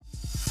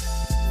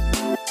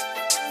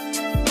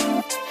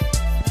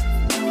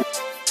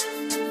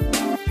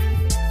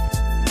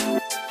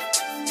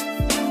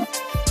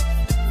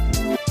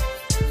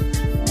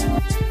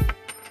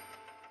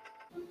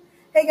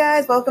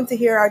guys, welcome to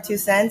Here Are Two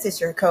Cents. It's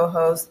your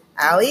co-host,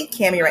 Allie.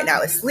 Cammie right now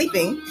is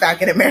sleeping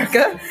back in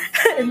America.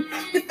 And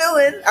to fill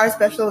in, our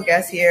special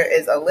guest here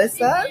is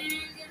Alyssa.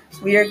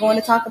 We are going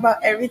to talk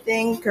about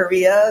everything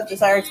Korea,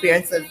 just our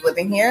experiences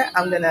living here.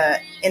 I'm going to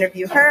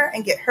interview her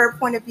and get her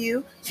point of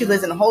view. She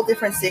lives in a whole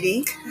different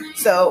city.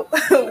 So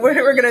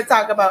we're going to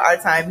talk about our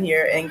time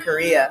here in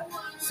Korea.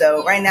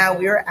 So right now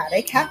we're at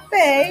a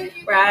cafe.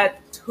 We're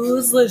at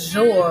Tous les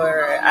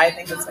Jours. I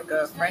think it's like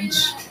a French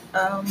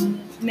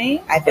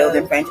name. I failed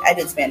in French. I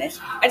did Spanish.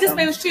 I did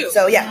Spanish too.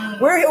 So yeah,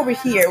 we're over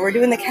here. We're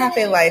doing the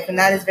cafe life, and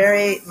that is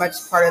very much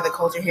part of the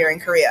culture here in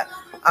Korea.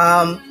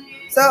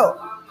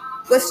 So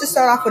let's just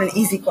start off with an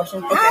easy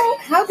question. Okay.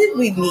 How did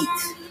we meet?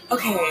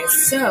 Okay,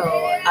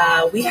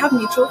 so we have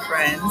mutual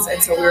friends,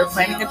 and so we were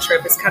planning a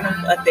trip. It's kind of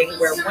a thing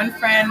where one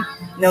friend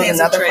knows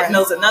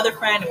another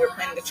friend, and we're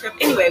planning a trip.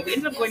 Anyway, we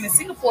ended up going to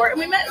Singapore, and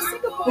we met in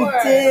Singapore. We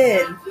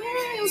did. Yay,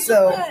 it was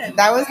so fun.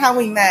 That was how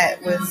we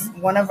met, was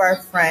one of our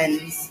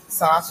friends,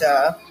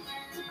 Sasha.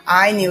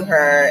 I knew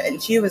her, and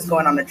she was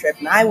going on a trip,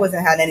 and I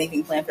wasn't had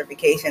anything planned for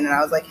vacation. And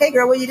I was like, "Hey,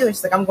 girl, what are you doing?"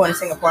 She's like, "I'm going to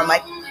Singapore." I'm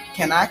like,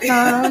 "Can I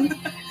come?"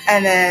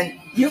 And then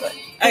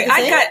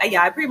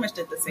I pretty much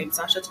did the same.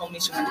 Sasha told me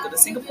she wanted to go to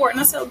Singapore, and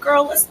I said,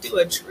 "Girl, let's do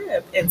a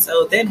trip." And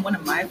so then one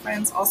of my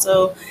friends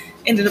also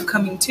ended up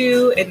coming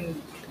too, and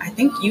I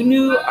think you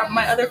knew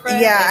my other friend.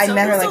 Yeah, so I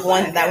met her like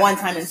one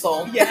time in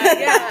Seoul.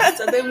 Yeah.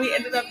 So then we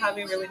ended up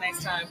having a really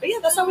nice time. But yeah,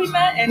 that's how we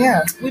met, and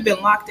we've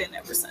been locked in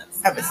ever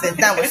since.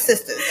 Now we're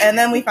sisters, and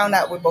then we found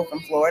out we're both from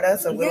Florida,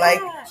 so we're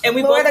like, and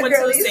we Florida both went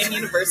girlies. to the same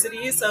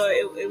university, so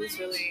it was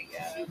really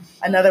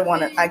another one.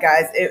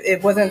 Guys,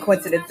 it wasn't a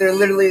coincidence. There are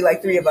literally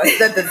like three of us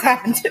that this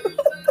happened to.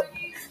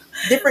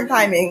 Different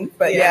timing,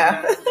 but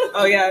yeah.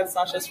 Oh yeah,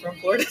 Sasha's from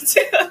Florida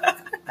too.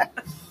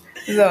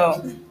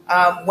 So,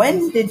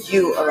 when did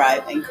you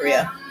arrive in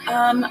Korea?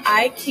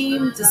 I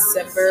came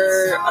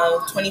December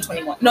of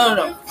 2021.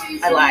 No,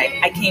 I lied.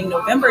 I came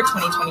November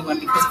 2021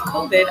 because of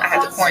COVID. I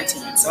had to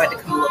quarantine, so I had to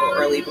come a little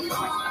early before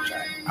my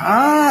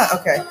contract.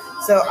 Okay.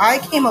 So I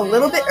came a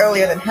little bit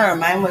earlier than her.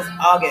 Mine was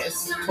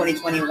August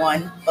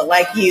 2021, but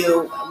like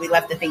you, we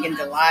left I think in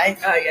July.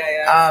 Oh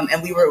yeah.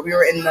 And we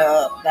were in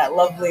that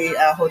lovely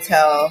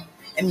hotel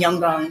in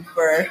Myeongdong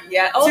for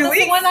 2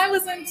 weeks. The one I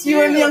was in too. You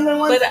were in Myeongdong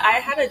one? But I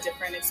had a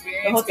different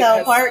experience.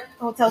 The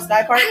Hotel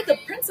Sky Park? I had the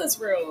princess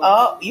room.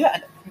 Oh,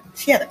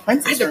 she had the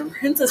princess room. I had the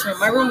princess room.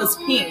 My room was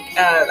pink.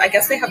 I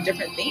guess they have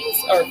different themes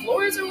or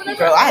floors or whatever.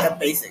 Girl, I had a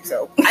basic,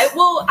 so.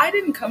 I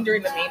didn't come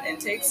during the main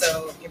intake,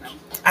 so,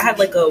 I had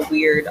like a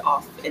weird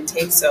off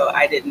intake, so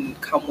I didn't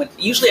come when,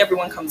 usually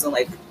everyone comes in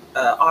like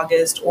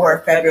August or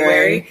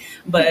February,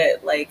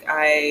 but like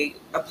I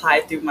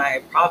applied through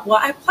I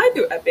applied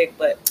through Epic,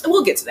 but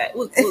we'll get to that.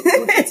 We'll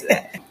get to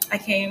that. I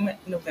came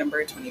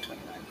November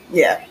 2021.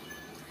 Yeah.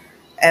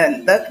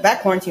 And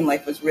that quarantine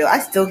life was real. I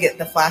still get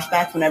the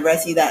flashbacks whenever I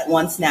see that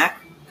one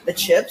snack, the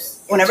chips.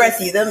 Whenever I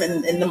see them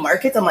in the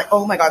markets, I'm like,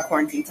 oh my God,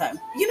 quarantine time.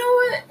 You know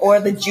what? Or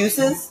the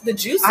juices. The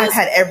juices. I've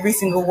had every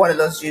single one of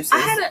those juices.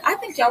 I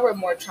think y'all were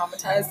more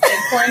traumatized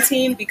in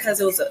quarantine because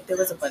there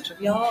was a bunch of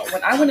y'all.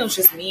 When I went, it was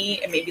just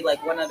me and maybe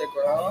like one other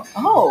girl.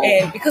 Oh.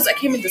 And because I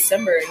came in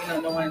December,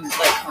 no one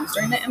like comes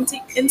during the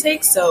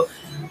intake, so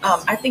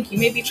I think you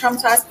may be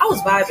traumatized. I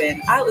was vibing.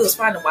 It was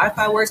fine. The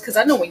Wi-Fi works because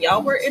I know when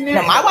y'all were in there.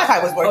 No, my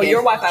Wi-Fi was working. Oh,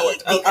 your Wi-Fi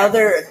worked.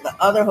 The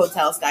other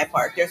hotel, Sky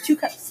Park. There's two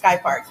Sky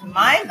Parks.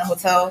 My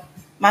hotel,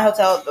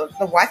 the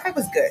Wi-Fi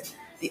was good.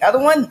 The other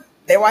one,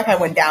 their Wi-Fi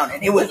went down,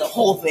 and it was a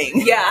whole thing.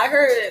 Yeah, I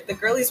heard the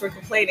girlies were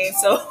complaining,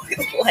 so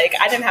like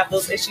I didn't have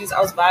those issues. I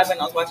was vibing.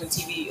 I was watching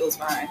TV. It was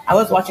fine. I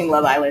was watching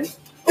Love Island.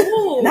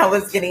 Ooh. And I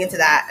was getting into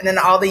that. And then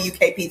all the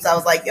UK peeps, I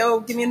was like, yo,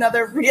 give me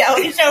another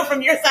reality show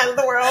from your side of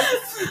the world.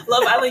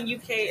 Love Island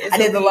UK is I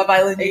did the Love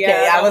Island UK.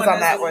 Yeah, I was on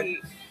that one.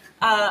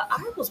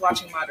 I was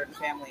watching Modern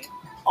Family.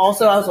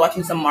 Also, I was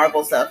watching some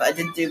Marvel stuff. I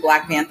did do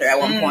Black Panther at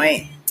one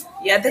point.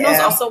 Yeah, then I was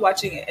also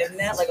watching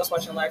Mnet. Like I was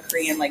watching a lot of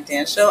Korean like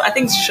dance show. I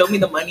think Show Me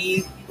the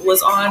Money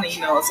was on, and it's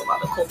a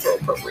lot of cultural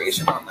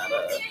appropriation on that.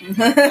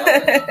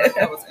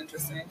 That was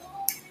interesting.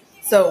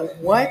 So,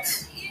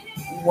 what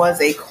was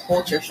a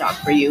culture shock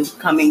for you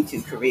coming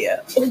to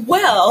Korea?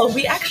 Well,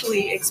 we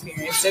actually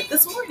experienced it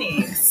this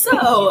morning.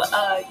 So,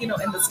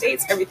 in the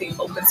States, everything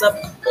opens up,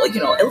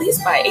 at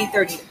least by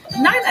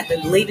 8:30, 9 at the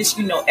latest,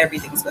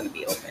 everything's going to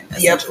be open,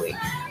 essentially.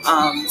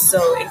 Yep.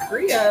 So in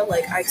Korea,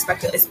 like I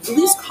expected, at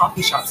least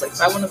coffee shops, like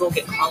if I want to go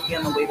get coffee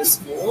on the way to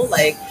school,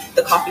 like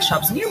the coffee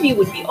shops near me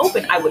would be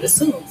open, I would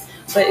assume.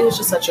 But it was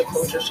just such a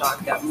culture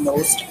shock that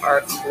most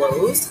are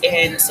closed.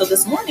 And so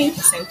this morning,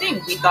 the same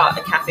thing. We thought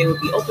a cafe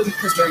would be open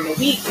because during the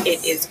week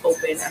it is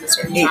open at a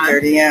certain time.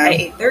 8:30, yeah.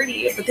 At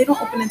 8:30, but they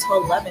don't open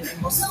until 11.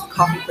 And most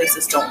coffee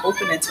places don't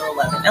open until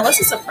 11,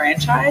 unless it's a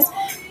franchise.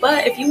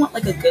 But if you want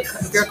like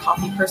if you're a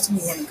coffee person,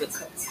 you want a good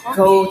cup of coffee,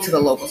 go to the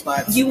local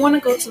spots. You want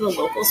to go to the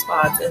local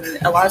spots.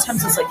 And a lot of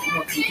times it's like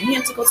more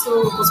convenient to go to the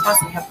local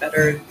spots and have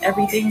better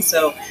everything.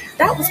 So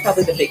that was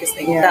probably the biggest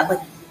thing. Yeah. That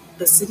like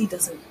the city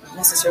doesn't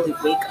necessarily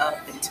wake up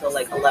until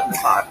like 11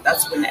 o'clock.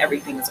 That's when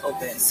everything is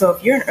open. So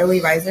if you're an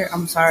early riser,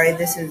 I'm sorry,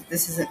 this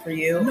isn't for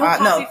you. No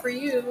coffee for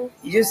you.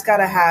 You just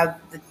gotta have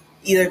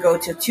either go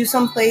to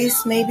some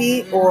place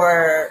maybe,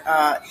 or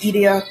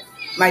Idia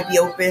might be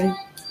open.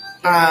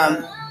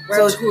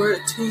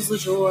 Two's Le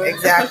Jour.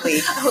 Exactly.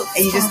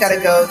 And you just got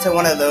to go to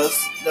one of those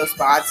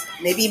spots.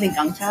 Maybe even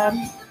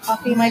Gongcha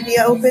coffee might be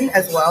open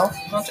as well.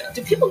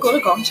 Do people go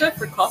to Gongcha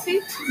for coffee?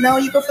 No,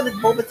 you go for the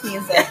boba tea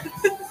instead.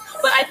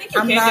 But I think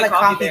I'm not a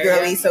coffee there,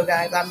 girly, so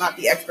guys, I'm not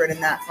the expert in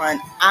that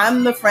front.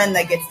 I'm the friend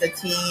that gets the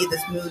tea, the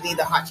smoothie,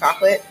 the hot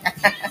chocolate.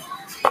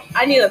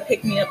 I need a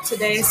pick me up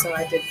today, so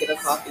I did get a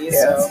coffee.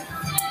 Yes.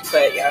 So,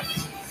 but yeah.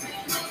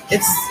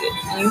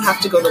 You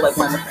have to go to like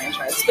one of the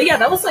franchises. But yeah,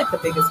 that was like the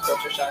biggest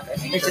culture shock, I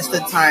think. It's just the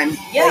time.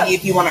 Yeah. Like,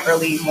 if you want an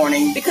early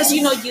morning. Because,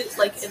 you like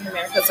in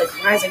America, it's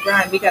like rise and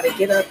grind. We got to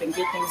get up and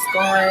get things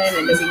going, and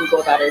then we can go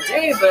about our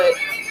day. But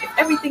if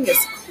everything is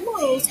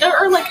closed,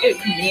 or like a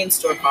convenience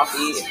store coffee,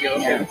 if you're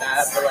okay with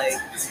that. But like,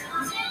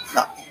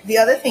 no. The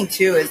other thing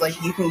too is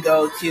like you can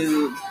go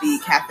to the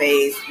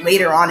cafes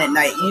later on at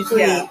night.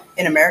 Usually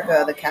in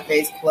America, the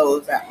cafes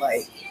close at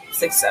like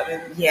 6,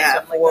 7.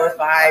 Yeah, 4 or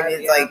 5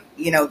 is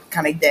like,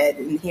 kind of dead.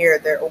 And here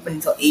they're open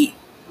until 8,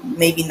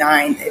 maybe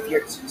 9 if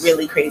you're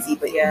really crazy.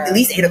 But at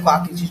least 8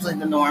 o'clock is usually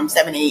the norm.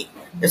 7, 8,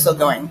 they're still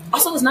going.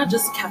 Also, it's not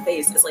just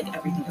cafes. It's like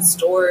everything in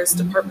stores,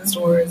 department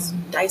stores,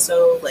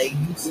 Daiso. Like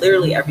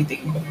literally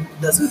everything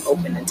doesn't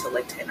open until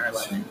like 10 or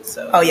 11.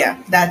 So. Oh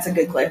yeah, that's a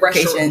good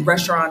clarification.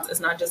 Restaurants. It's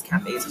not just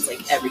cafes. It's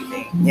like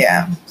everything.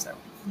 Yeah.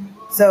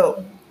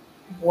 So,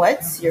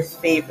 what's your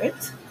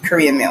favorite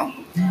Korean meal?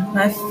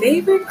 My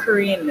favorite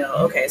Korean meal.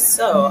 Okay,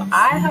 so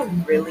I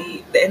have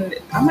really, and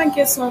I might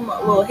get a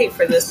little hate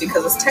for this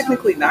because it's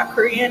technically not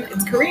Korean.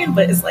 It's Korean,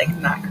 but it's like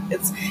not.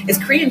 It's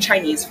Korean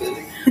Chinese food.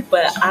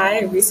 But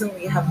I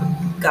recently have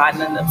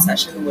gotten an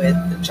obsession with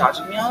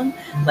jjajangmyeon,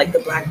 like the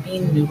black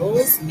bean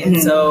noodles, and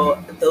so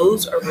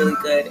those are really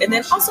good. And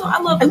then also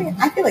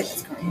I feel like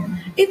it's Korean.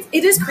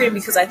 It is Korean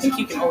because I think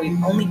you can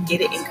only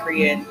get it in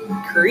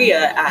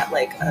Korea at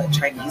like a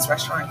Chinese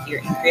restaurant here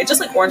in Korea.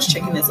 Just like orange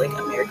chicken is like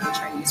American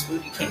Chinese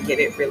food. You can't get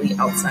it really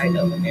outside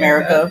of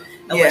America.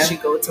 Unless you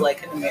go to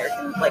like an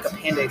American, like a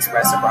Panda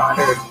Express abroad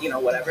or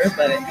whatever.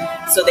 But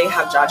so they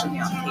have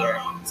jjajangmyeon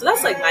here. So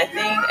that's like my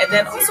thing. And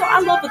then also I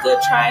love a good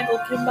triangle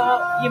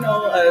kimbap.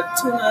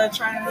 A tuna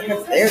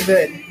triangle. They're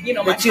good.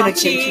 My tuna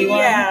kimchi one.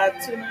 Yeah,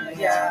 tuna.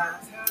 Yeah.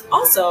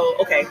 Also,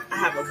 okay, I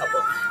have a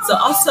couple. So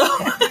also,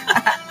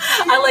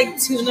 I like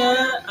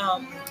tuna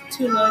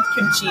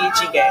kimchi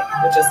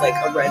jjigae, which is like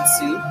a red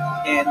soup,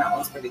 and that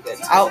one's pretty good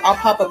too. I'll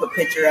pop up a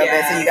picture of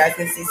it so you guys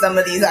can see some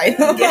of these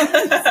items.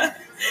 Yeah.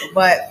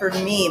 But for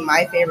me,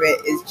 my favorite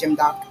is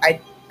jjimdak.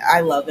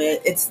 I love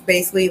it. It's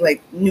basically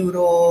like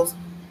noodles.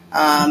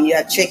 You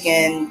have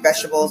chicken,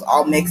 vegetables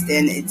all mixed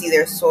in. It's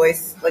either a soy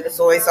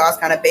sauce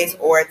kind of base,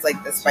 or it's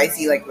like the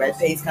spicy like red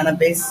paste kind of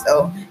base.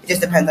 So it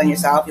just depends on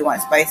yourself. If you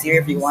want it spicier,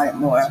 if you want it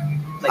more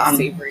like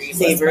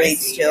savory,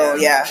 chill.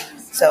 Yeah.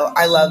 So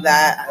I love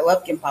that. I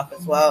love kimbap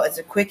as well. It's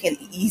a quick and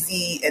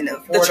easy and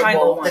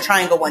affordable. The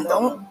triangle one.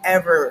 Don't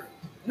ever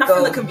not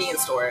from the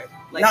convenience store.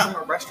 Like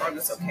from a restaurant,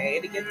 it's okay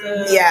to get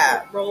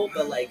the roll,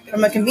 but like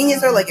from a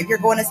convenience store, like if you're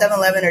going to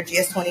 7-Eleven or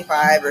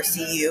GS25 or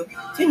CU,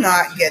 do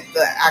not get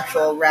the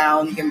actual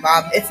round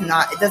kimbap. It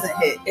doesn't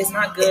hit. It's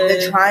not good.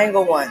 The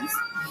triangle ones,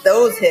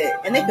 those hit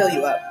and they fill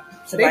you up.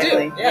 They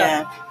do.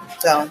 Yeah.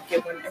 So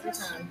get one every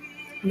time.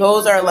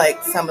 Those are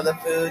like some of the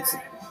foods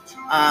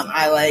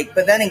I like.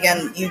 But then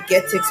again, you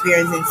get to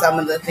experiencing some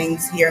of the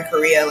things here in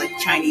Korea, like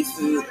Chinese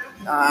food.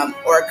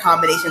 Or a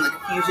combination, like a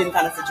fusion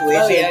kind of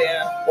situation. Oh,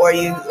 yeah. Or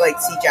you like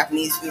see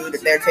Japanese food,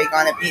 their take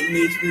on it.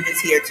 Vietnamese food is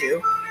here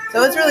too.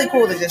 So it's really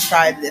cool to just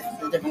try the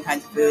different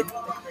kinds of food.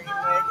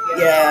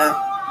 Yeah.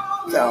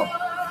 So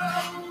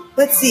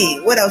let's see.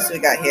 What else we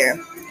got here?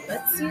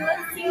 Let's see.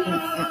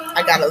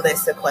 I got a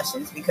list of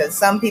questions because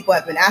some people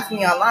have been asking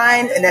me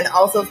online, and then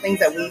also things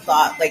that we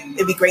thought like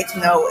it'd be great to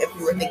know if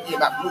we were thinking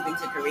about moving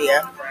to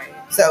Korea.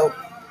 Right. So,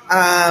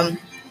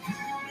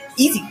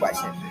 easy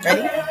question.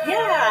 Ready?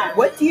 Yeah.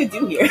 What do you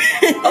do here?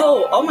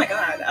 oh my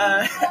God.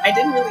 I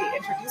didn't really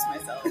introduce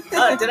myself.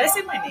 Did I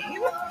say my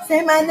name?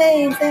 Say my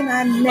name. Say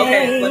my name.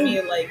 Okay, let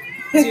me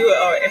do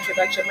an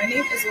introduction. My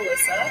name is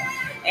Alyssa,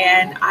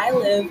 and I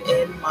live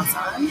in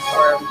Masan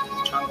or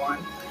Changwon.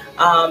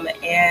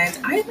 And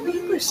I'm an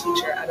English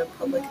teacher at a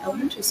public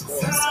elementary school.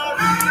 So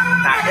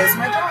that is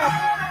my job.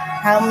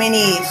 How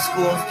many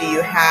schools do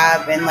you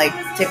have, and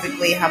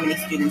typically how many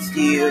students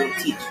do you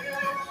teach?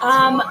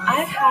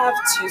 I have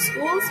 2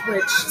 schools,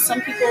 which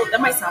some people,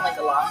 that might sound like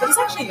a lot, but it's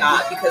actually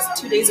not, because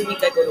 2 days a week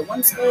I go to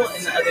one school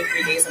and the other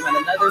 3 days I'm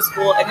at another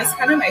school, and it's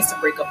kind of nice to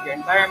break up your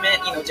environment,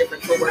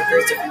 different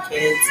coworkers, different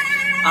kids.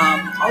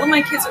 All of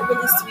my kids are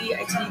really sweet.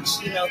 I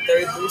teach,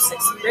 3rd through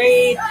 6th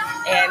grade,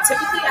 and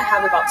typically I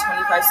have about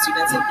 25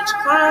 students in each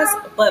class,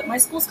 but my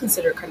school's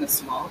considered kind of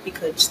small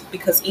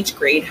because each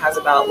grade has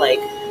about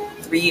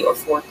 3 or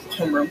 4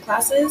 homeroom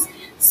classes.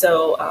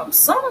 So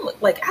some,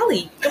 like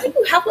Allie, don't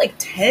you have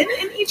 10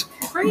 in each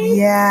grade?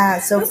 Yeah.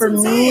 So that's for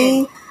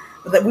insane. Me,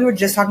 But we were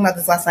just talking about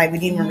this last night. We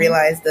didn't even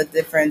realize the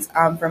difference.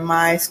 From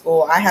my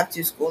school, I have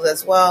 2 schools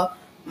as well.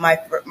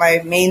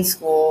 My main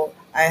school,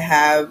 I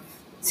have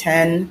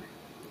 10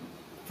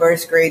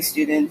 first grade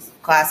students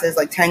classes,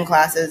 like 10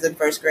 classes in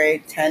first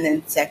grade, 10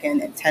 in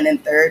second, and 10 in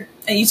third.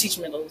 And you teach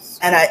middles.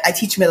 And I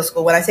teach middle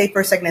school. When I say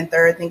first, second, and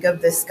third, think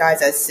of this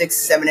guys as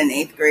 6th, 7th, and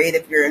 8th grade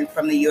if you're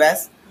from the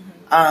U.S.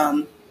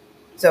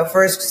 So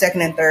first,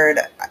 second, and third,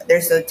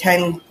 there's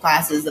 10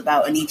 classes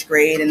about in each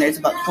grade, and there's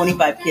about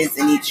 25 kids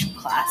in each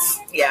class.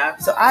 Yeah.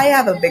 So I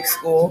have a big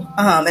school,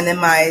 and then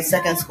my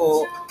second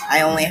school,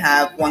 I only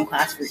have 1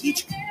 class for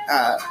each.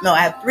 I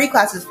have 3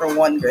 classes for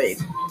 1 grade.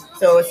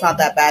 So it's not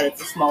that bad.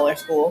 It's a smaller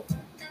school.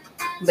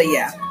 But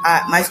yeah,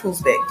 my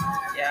school's big.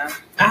 Yeah.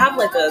 I have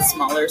like a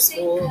smaller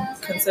school,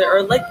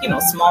 or like,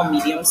 small,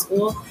 medium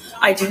school.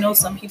 I do know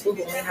some people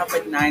who only have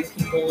like 9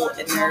 people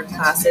in their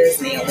classes,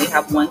 and they only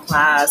have 1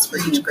 class for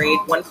each grade,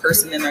 1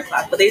 person in their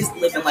class, but they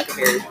live in like a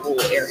very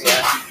rural area.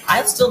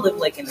 I still live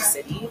like in the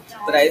city,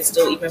 but I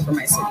still, even for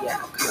my city, I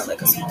have kind of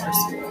like a smaller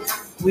school.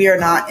 We are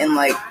not in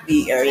like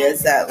the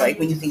areas that, like,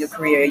 when you think of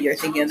Korea, you're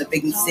thinking of the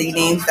big city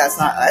names. That's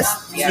not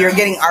us. Yeah. You're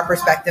getting our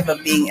perspective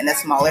of being in a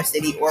smaller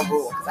city or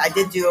rural. Because I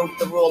did do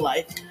the rural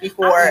life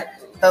before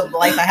the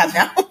life I have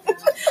now.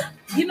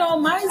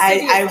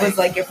 I was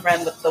like your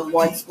friend with the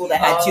one school that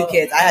had 2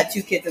 kids. I had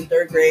 2 kids in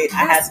 3rd grade.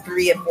 I had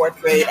 3 in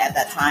 4th grade at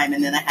that time,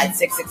 and then I had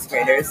 6 6th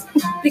graders.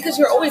 Because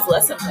you're always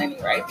lesson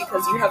planning, right?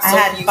 Because you have. I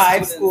had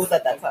 5 schools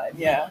at that time.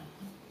 Yeah,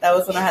 that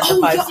was when I had the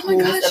 5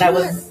 schools,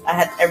 and I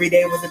had every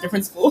day was a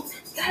different school.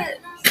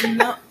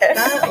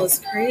 That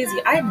was crazy.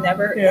 I've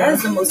never. Yeah. That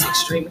is the most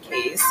extreme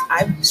case.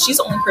 She's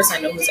the only person I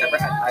know who's ever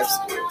had 5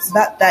 schools.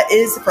 That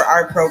is, for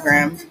our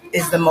program,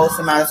 is the most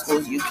amount of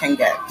schools you can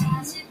get.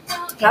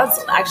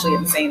 That's actually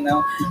insane,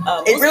 though.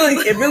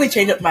 It really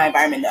changed up my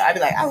environment, though. I'd be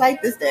like, I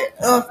like this day.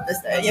 Oh, this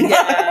day.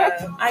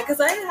 Yeah,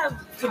 because I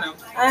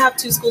have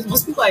 2 schools.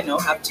 Most people I know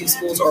have 2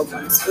 schools or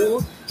 1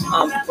 school.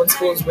 1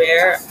 school is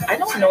rare. I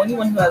don't know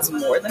anyone who has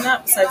more than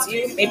that besides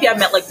you. Maybe I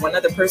met like 1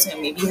 other person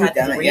and maybe had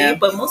 3,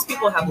 but most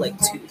people have like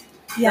 2.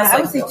 Yeah, I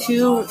would say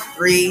 2,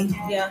 3.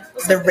 Yeah,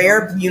 the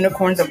rare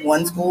unicorns of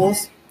 1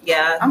 schools.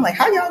 Yeah. I'm like,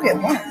 how y'all get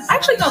 1? I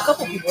actually know a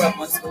couple people have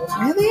 1 school.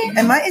 Really?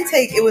 And my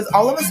intake, it was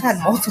all of us had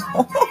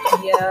multiple.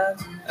 Yeah.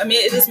 I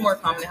mean, it is more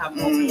common to have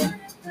multiple.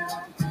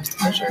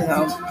 For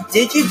sure.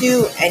 Did you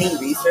do any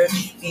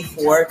research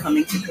before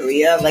coming to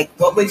Korea? Like,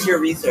 what was your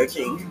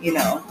researching,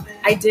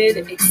 I did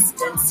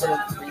extensive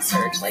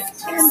research, like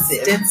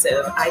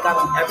extensive. I got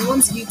on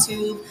everyone's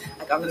YouTube.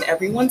 I got on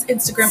everyone's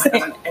Instagram. I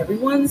got on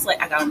everyone's,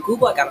 I got on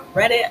Google. I got on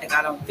Reddit. I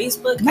got on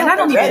Facebook. And I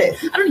don't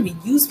even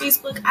use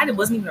Facebook. I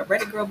wasn't even a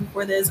Reddit girl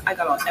before this. I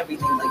got on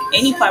everything, like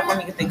any platform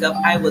you could think of.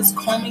 I was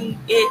combing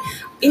it.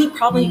 Any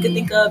problem you could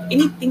think of,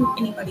 anything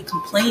anybody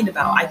complained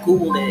about, I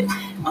Googled it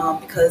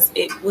because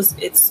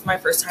it's my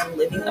first time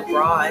living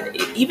abroad.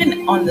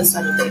 Even on this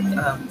side of the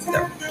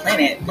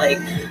planet,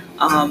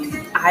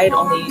 I had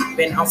only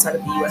been outside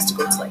of the U.S. to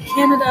go to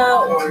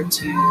Canada or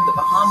to the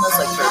Bahamas,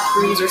 for a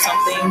cruise or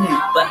something.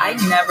 But I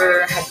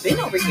never had been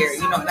over here,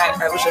 and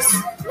I was just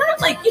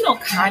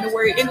not kind of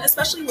worried. And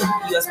especially with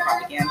U.S.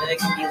 propaganda, it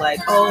can be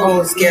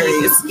scary.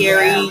 It's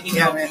scary.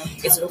 Yeah.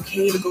 Is it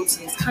okay to go to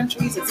these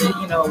countries? Is it,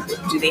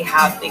 do they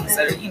have things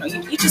that are,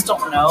 you just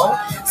don't know.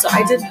 So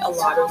I did a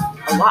lot of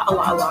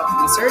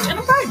research, and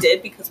I probably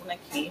did because when I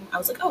came, I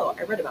was like, oh,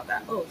 I read about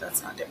that. Oh,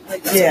 that's not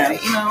different. That's okay,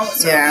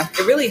 So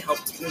it really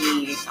helped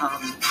me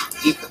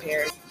be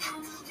prepared.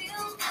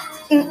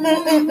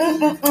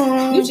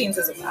 Eugene's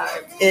is a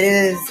vibe. It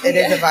is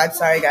a vibe.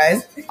 Sorry,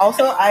 guys.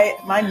 Also,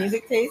 my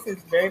music taste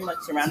is very much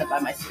surrounded by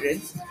my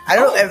students. I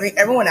don't know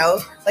everyone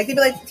else. They'd be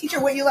like, teacher,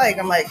 what do you like?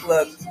 I'm like,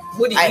 look,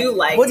 what do you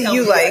like? What do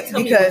you like?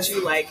 Tell me what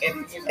you like.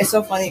 And it's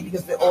so funny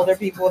because the older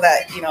people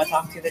that I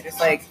talk to, they're just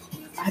like,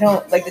 I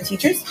don't like the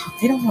teachers.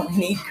 They don't really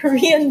need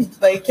Korean.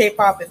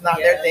 K-pop is not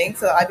their thing.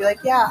 So I'd be like,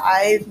 yeah,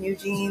 New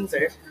Jeans,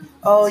 or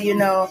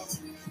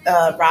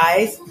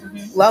Rise.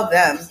 Mm-hmm. Love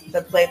them.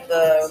 To play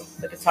the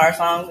guitar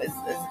song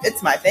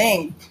it's my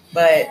thing,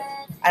 but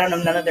I don't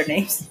know none of their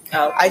names.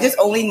 Oh. I just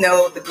only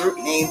know the group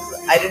names.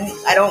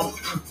 I don't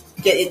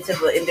get into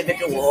the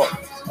individual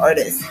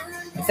artists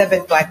except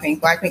it's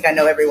Blackpink. Blackpink, I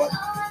know everyone.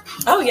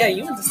 Oh yeah,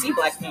 you went to see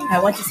Blackpink. I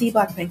went to see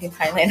Blackpink in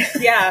Thailand.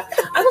 Yeah,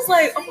 I was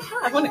like, oh my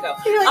god, I want to go.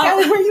 You're like,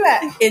 Ellie, where you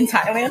at? In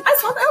Thailand. I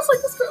saw that. I was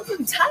like, this girl's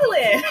in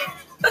Thailand.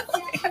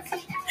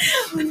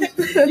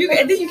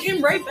 And then you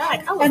came right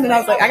back. I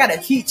was like, I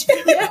gotta teach.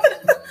 Yeah.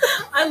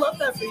 I love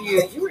that for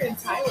you. You were in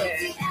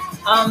Thailand.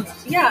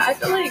 Yeah, I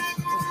feel like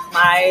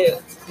my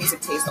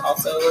music taste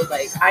also,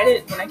 I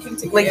did when I came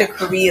to Korea, the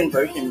Korean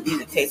version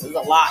music taste is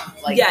a lot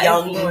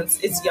young.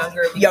 It's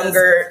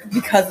younger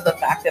because of the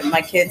fact that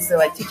my kids are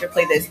like, teacher,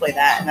 play this, play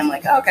that, and I'm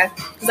like, oh, okay.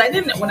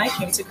 Because when I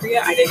came to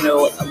Korea, I didn't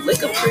know a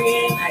lick of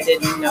Korean. I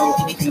didn't know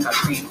anything about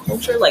Korean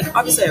culture.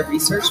 Obviously I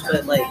researched,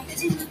 but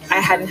I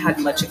hadn't had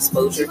much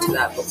exposure to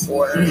that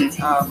before.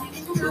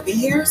 Mm-hmm. moving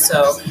here.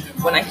 So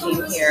when I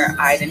came here,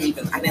 I didn't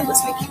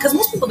listen to, because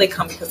most people, they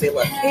come because they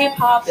love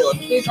K-pop, they love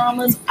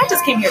K-dramas. I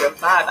just came here to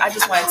vibe. I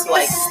just wanted to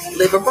like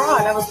live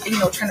abroad. I was,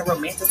 trying to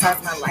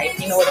romanticize my life.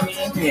 You know what I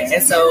mean? Yeah.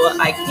 And so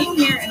I came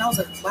here and I was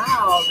like,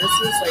 wow, this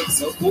is like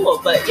so cool.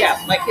 But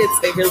yeah, my kids,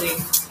 they put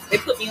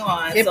me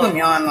on. They put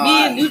me on.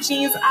 Me and New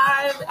Jeans,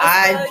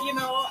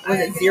 was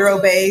it Zero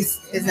Base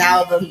is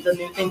now the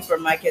new thing for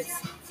my kids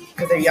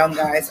because they're young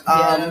guys.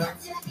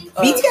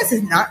 BTS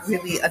is not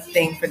really a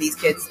thing for these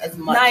kids as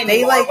much.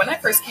 They like when I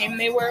first came,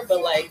 they were,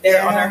 but like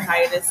they're on our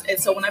hiatus. And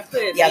so when I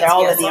put they're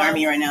all in the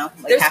army right now.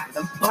 Like half of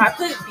them. When I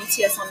put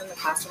BTS on in the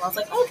classroom, I was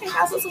like, oh, okay,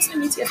 guys, let's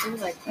listen to BTS. They were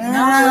like, no,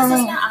 let's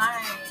listen to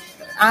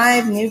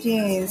IVE, New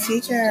Jeans,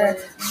 Teacher,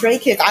 Stray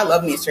Kids. I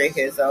love me Stray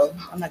Kids though.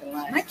 I'm not gonna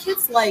lie. My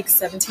kids like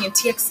 17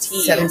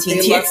 TXT.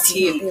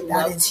 TXT.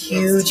 That is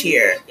huge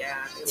here. Yeah.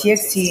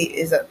 TXT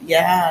is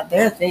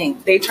they're a thing.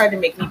 They tried to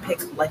make me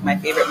pick like my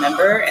favorite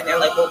member, and they're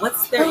like, well,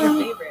 what's your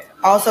favorite?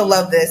 Also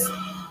love this,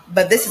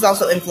 but this is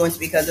also influenced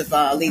because of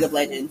League of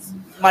Legends.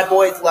 My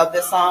boys love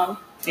this song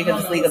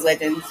because it's League of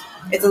Legends.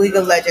 It's a League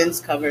of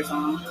Legends cover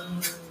song.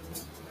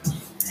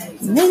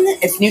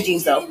 It's New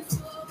Jeans though.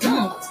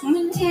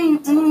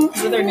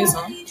 Is it their new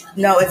song?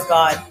 No, it's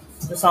God.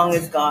 The song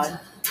is God.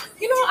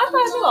 I thought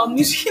I knew all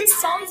New Jeans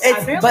songs.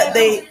 But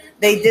they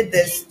did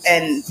this,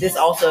 and this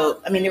also,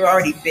 I mean, they were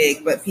already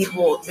big, but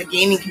the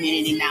gaming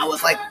community now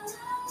was like,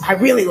 I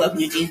really love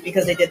New Jeans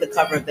because they did the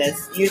cover of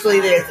this.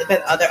 Usually there's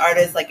been other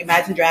artists, like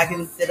Imagine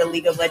Dragons did a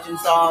League of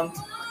Legends song.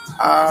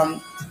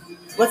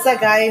 What's that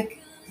guy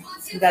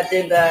that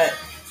did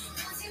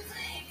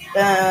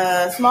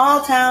the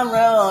Small Town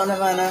Road?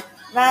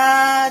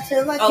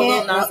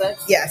 Lil Nas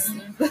X? Yes.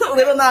 Mm-hmm.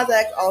 Lil Nas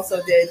X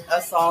also did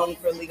a song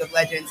for League of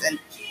Legends, and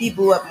he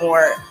blew up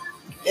more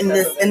in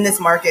this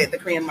market, the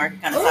Korean market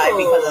kind of side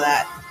because of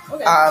that.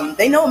 Okay.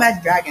 They know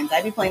Imagine Dragons.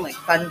 I'd be playing like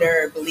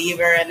Thunder,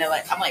 Believer, and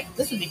I'm like,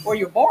 this is before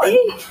you were born. They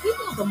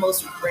know the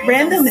most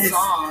random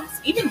songs,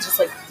 even just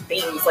like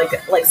things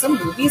like some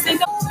movies they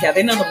know. Yeah,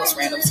 they know the most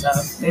random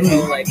stuff. They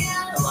know like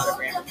a lot of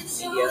random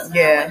media.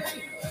 Yeah.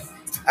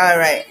 All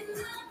right.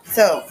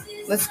 So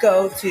let's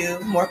go to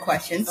more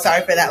questions. Okay.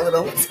 Sorry for that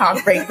little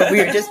talk break, but we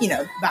were just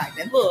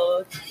vibing.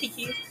 Little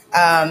kiki.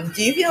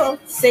 Do you feel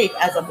safe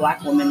as a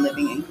Black woman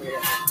living in Korea?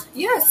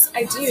 Yes,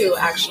 I do,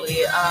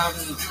 actually.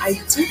 I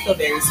do feel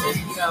very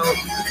safe,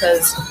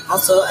 because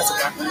also as a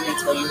Black woman, they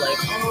tell you, like,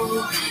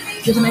 oh,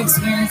 you're going to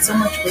experience so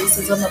much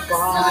racism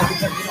abroad,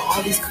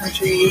 all these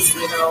countries,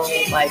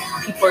 like,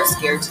 people are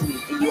scared to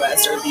leave the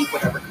U.S. or leave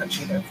whatever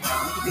country they're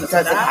from.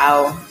 Because of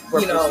how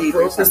we're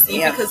perceived.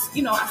 Yeah. Because,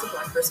 as a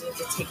Black person, you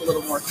have to take a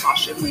little more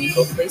caution when you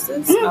go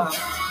places.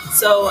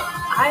 So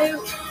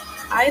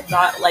I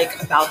thought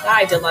about that.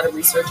 I did a lot of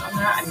research on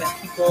that. I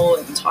met people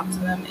and talked to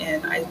them,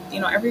 and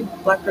every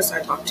Black person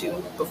I talked to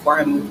before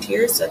I moved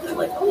here said that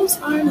oh, it's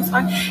fine.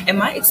 And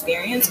my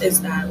experience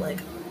is that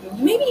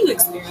maybe you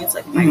experience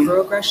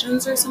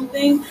microaggressions or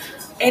something,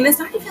 and it's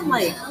not even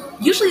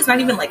usually it's not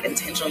even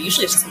intentional.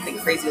 Usually it's just something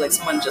crazy, like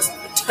someone just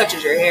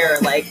touches your hair,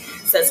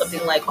 says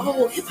something like,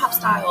 oh, hip hop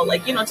style,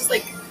 just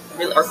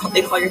really, or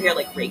they call your hair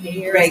reggae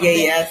hair. Reggae,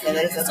 yes, that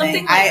is the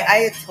thing.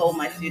 I told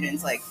my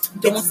students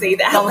don't say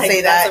that. Don't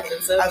say that.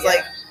 I was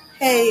like,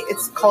 hey,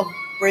 it's called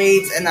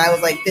braids, and I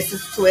was like, this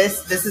is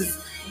twist, this is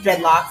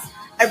dreadlocks.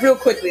 I real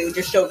quickly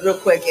just showed real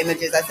quick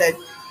images. I said,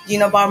 do you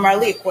know Bob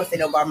Marley? Of course they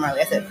know Bob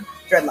Marley. I said,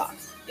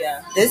 dreadlocks.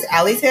 Yeah. This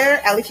Ali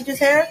Teacher's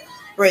hair,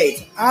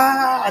 braids.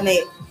 And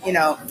they,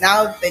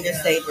 now they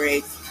just say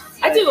braids.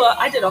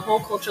 I did a whole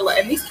cultural,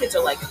 and these kids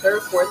are 3rd,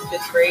 4th,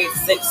 5th grade,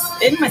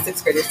 6th, and my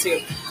 6th graders too.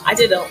 I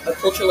did a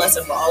culture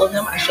lesson for all of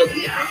them. I showed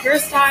them different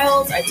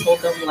hairstyles. I told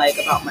them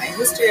about my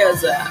history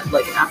as an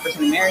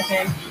African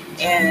American,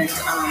 and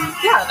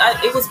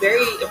it was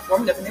very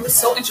informative, and they were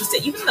so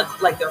interested. Even their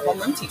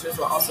homeroom teachers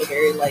were also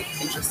very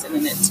interested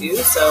in it too.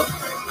 So.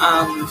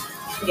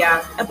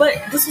 Yeah, but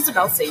this was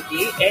about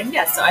safety, and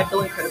yes, so I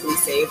feel incredibly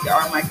safe. There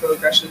are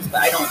microaggressions,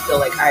 but I don't feel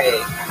like I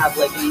have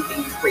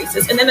anything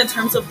racist. And then in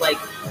terms of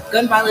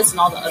gun violence and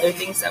all the other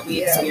things that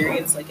we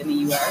experience in the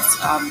U.S.,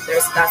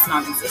 that's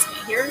non-existent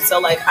here. So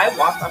I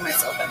walk by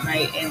myself at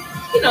night, and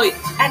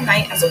at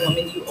night as a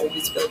woman, you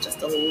always feel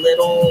just a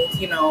little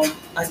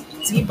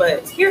uneasy.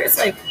 But here it's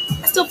I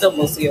still feel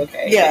mostly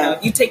okay. Yeah,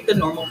 you take the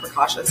normal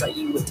precautions that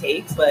you would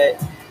take, but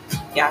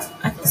yeah,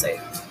 I feel safe.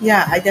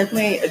 Yeah, I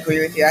definitely agree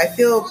with you. I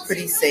feel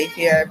pretty safe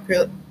here.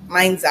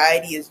 My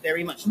anxiety is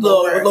very much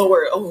lower.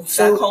 Oh,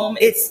 so back home,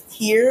 it's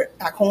here.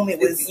 Back home, it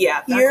was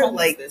here.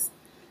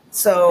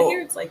 So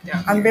here it's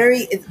down I'm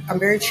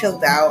very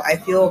chilled out. I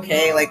feel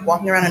okay.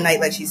 Walking around at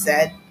night, like she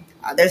said.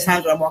 There's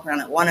times when I'm walking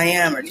around at 1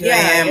 a.m. or 2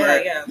 a.m.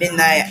 or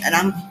midnight, and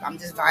I'm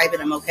just vibing.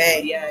 I'm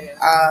okay.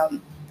 Yeah.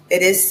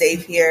 It is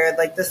safe here.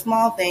 The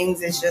small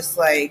things is just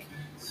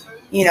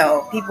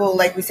people,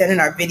 like we said in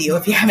our video,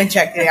 if you haven't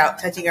checked it out,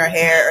 touching our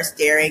hair or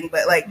staring.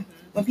 But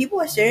when people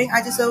are staring,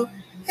 I just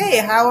hey,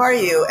 how are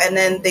you? And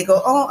then they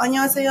go, oh,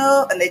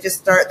 annyeonghaseyo, and they just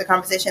start the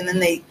conversation. And then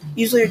they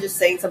usually are just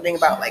saying something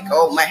about like,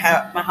 oh,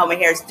 how my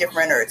hair is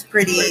different, or it's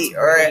pretty,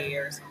 or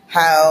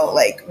how,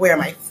 like, where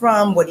am I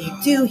from? What do you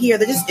do here?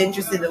 They're just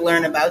interested to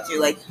learn about you.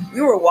 Like,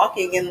 we were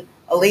walking and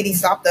a lady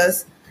stopped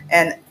us,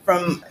 and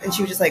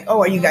she was just like,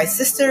 oh, are you guys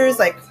sisters?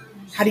 Like,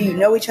 how do you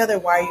know each other?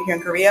 Why are you here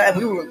in Korea? And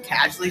we were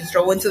casually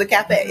strolling to the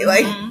cafe,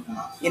 like,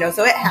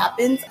 so it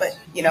happens. But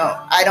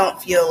I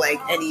don't feel like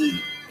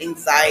any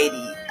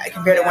anxiety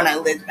compared to when I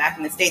lived back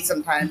in the States.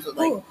 Sometimes with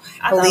like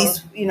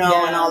police, and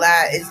all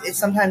that. It's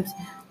sometimes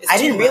I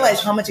didn't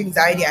realize how much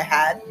anxiety I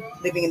had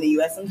living in the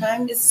U.S.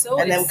 sometimes. It's so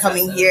and then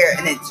coming here,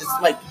 and it's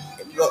just like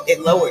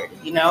it lowered,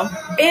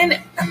 And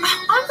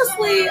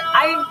honestly,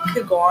 I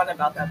could go on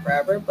about that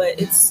forever, but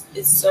it's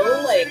so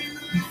like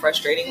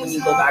frustrating when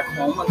you go back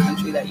home, a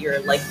country that you're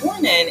like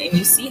born in, and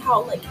you see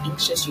how like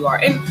anxious you are.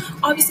 And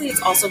obviously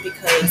it's also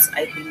because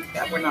I think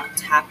that we're not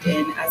tapped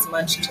in as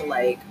much to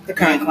like the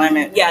current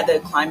climate. Yeah, the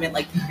climate,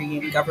 like the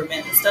Korean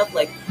government and stuff.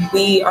 Like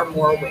we are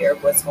more aware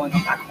of what's going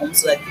on back home,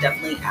 so that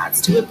definitely adds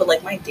to it. But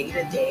like my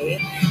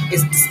day-to-day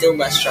is still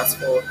less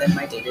stressful than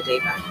my day-to-day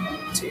back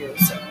home too.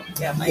 So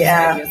yeah, my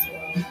anxiety as well.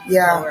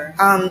 Yeah,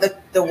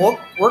 the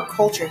work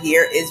culture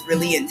here is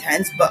really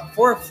intense, but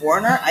for a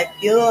foreigner, I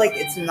feel like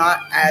it's not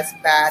as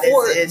bad as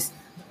it is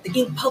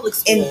in public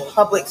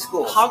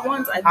school.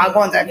 Hagwons, I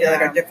feel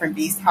like are different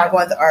beasts.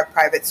 Hagwons are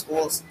private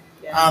schools,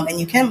 and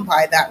you can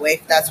apply that way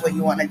if that's what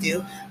you want to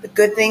do. The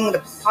good thing,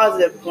 the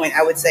positive point,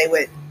 I would say,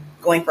 with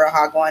going for a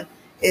Hagwon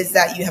is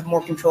that you have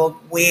more control of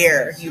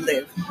where you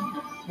live.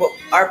 What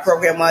our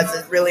program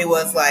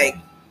was like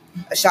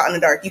a shot in the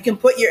dark. You can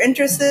put your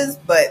interests,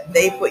 but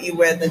they put you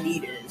where the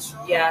need is.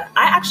 Yeah,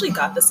 I actually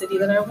got the city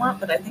that I want,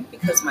 but I think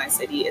because my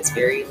city is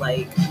very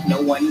like no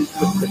one would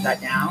put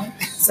that down,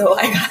 so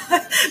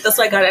that's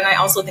why I got it. And I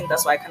also think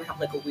that's why I kind of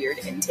have like a weird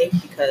intake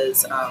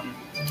because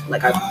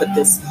like I put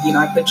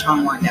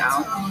Changwon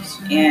down,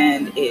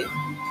 and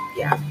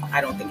I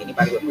don't think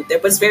anybody would move there,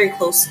 but it's very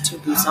close to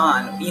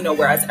Busan,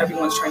 whereas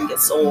everyone's trying to get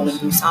Seoul and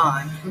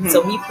Busan. Mm-hmm.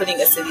 So me putting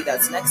a city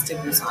that's next to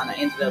Busan, I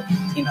ended up,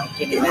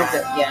 getting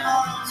that.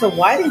 Yeah. So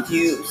why did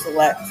you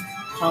select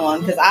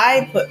Changwon? Because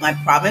I put my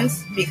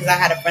province, because I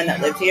had a friend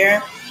that lived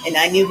here, and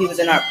I knew he was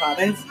in our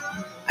province.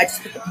 I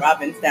just put the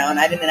province down.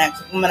 I didn't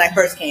actually, when I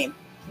first came.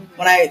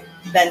 When I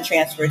then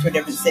transferred to a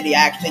different city,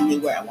 I actually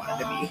knew where I wanted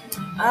to be.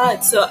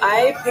 So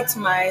I picked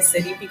my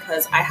city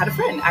because I had a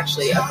friend of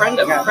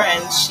a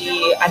friend.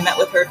 I met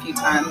with her a few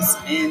times,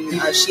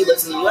 and she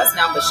lives in the U.S.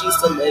 now, but she used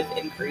to live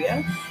in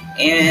Korea.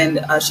 And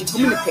she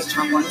told me to pick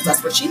Changwon because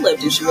that's where she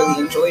lived, and she really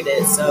enjoyed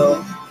it.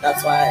 So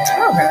that's why.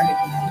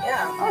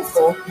 That's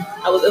cool.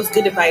 It was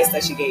good advice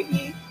that she gave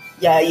me.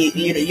 Yeah,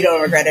 you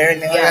don't regret it or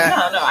anything like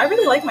that? No, I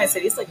really like my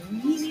city. It's like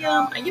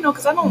medium,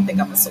 because I don't think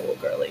I'm a Seoul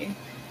girly.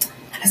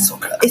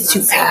 It's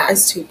too packed.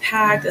 It's too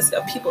packed.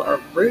 People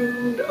are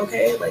rude.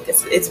 Okay, like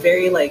it's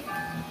very like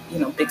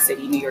big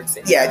city, New York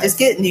City. Yeah, vibes. Just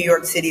get New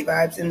York City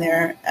vibes in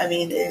there. I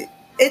mean,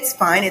 it's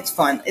fine. It's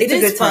fun. It's a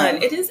good time.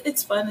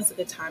 It's fun. It's a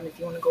good time if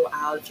you want to go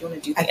out. If you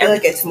want to do things. I feel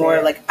like it's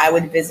more like I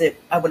would visit.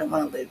 I wouldn't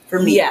want to live. For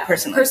me,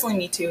 personally,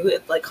 me too.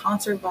 It's like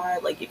concert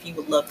vibe. Like if you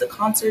would love the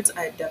concerts,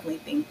 I definitely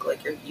think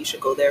like you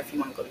should go there if you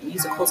want to go to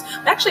musicals.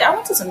 But actually, I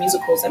went to some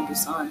musicals in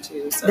Busan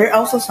too. So. There are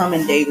also some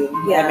in Daegu.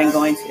 I've been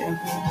going to.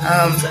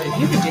 So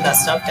you can do that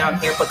stuff down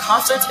here. But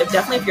concerts,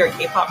 if you're a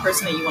K-pop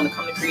person and you want to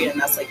come to Korea and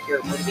that's like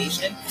your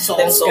motivation,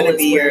 then Seoul is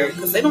weird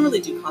because they don't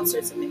really do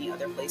concerts in many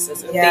other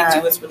places. If they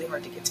do, it's really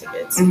hard to get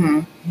tickets.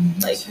 Mm-hmm.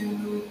 Like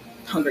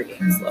Hunger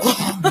Games level.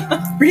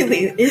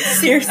 Really, it's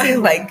seriously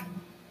like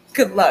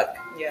good luck.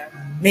 Yeah,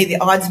 may the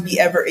odds be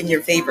ever in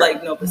your favor.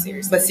 Like no, but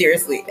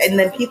seriously. And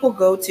then people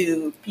go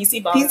to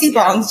PC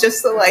Bongs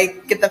just to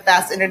like get the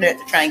fast internet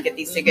to try and get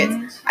these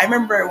tickets. I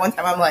remember one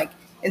time I'm like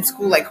in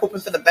school like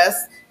hoping for the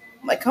best.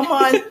 I'm like, come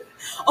on.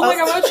 Oh my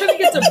god, I was trying to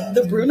get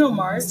the Bruno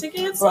Mars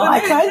tickets. Bro, I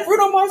tried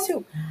Bruno Mars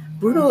too.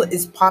 Bruno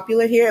is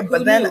popular here,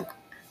 but then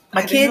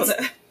my kids.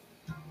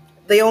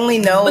 They only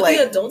know, but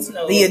the adults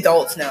know. The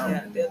adults know.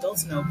 Yeah, the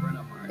adults know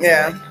Bruno Mars.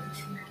 Yeah.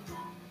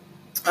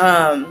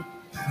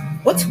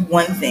 What's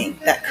one thing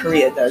that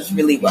Korea does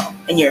really well,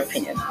 in your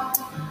opinion?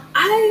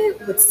 I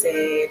would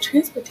say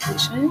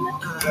transportation.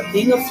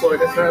 Being a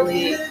Florida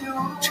girly,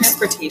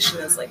 transportation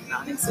is like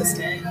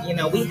non-existent.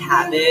 We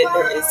have it.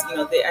 There is,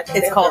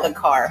 it's called a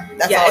car.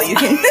 That's all you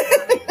can.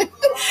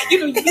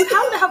 You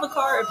have to have a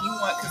car if you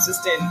want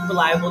consistent,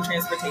 reliable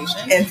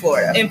transportation. In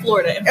Florida.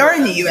 Or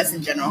in the U.S.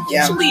 in general.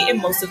 Usually in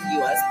most of the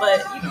U.S.,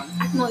 but,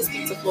 I can only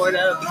speak to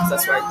Florida because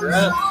that's where I grew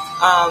up.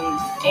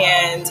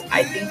 And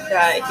I think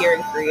that here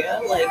in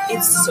Korea, like,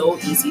 it's so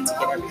easy to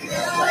get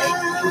everywhere.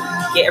 Like,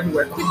 you get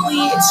everywhere quickly.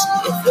 It's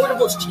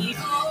affordable. It's cheap.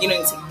 You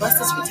can take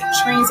buses. You can take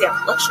trains. They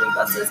have luxury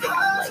buses. They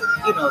have, like,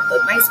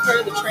 the nice part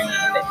of the train.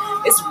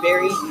 It's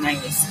very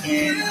nice.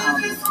 And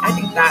I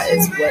think that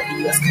is what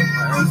the U.S. can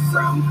learn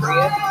from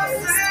Korea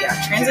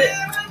because, transit,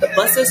 the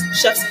buses,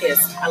 chef's kiss.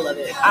 I love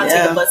it. I'll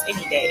take a bus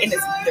any day. And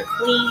they're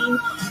clean.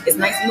 It's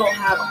nice. You don't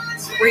have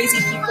crazy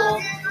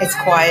people. It's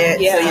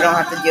quiet, Yeah. so you don't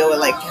have to deal with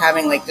like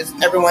having like just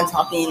everyone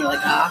talking and you're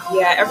like, ah.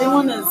 Yeah,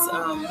 everyone is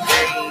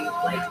very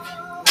like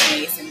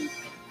nice and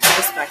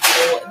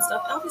respectful and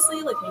stuff.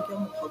 Obviously, like when you get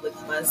on the public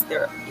bus,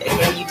 there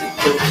again you do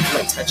feel people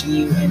like touching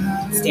you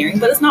and staring,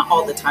 but it's not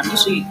all the time.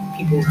 Usually,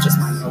 people just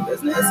mind their own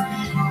business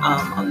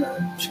on the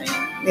train,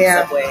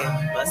 subway,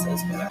 buses,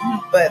 whatever.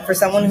 But for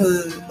someone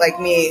who like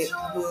me,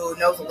 who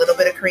knows a little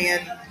bit of Korean,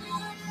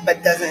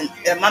 but doesn't,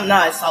 I'm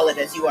not as solid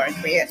as you are in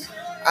Korean.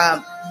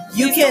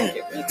 You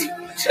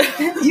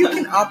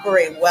can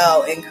operate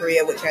well in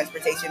Korea with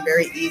transportation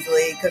very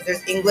easily because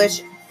there's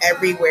English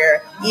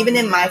everywhere. Even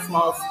in my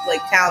small like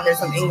town, there's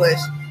some English,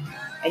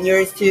 and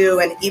yours too.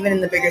 And even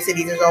in the bigger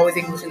cities, there's always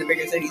English in the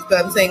bigger cities.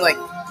 But I'm saying like,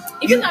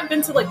 even I've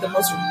been to like the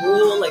most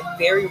rural, like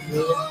very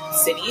rural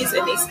cities,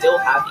 and they still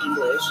have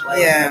English like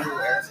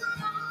everywhere.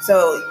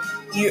 So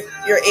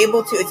you're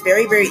able to. It's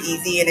very very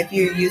easy, and if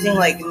you're using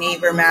like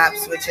Naver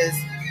Maps, which is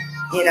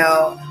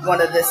one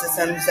of the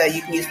systems that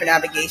you can use for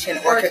navigation,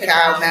 or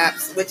Kakao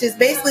Maps, which is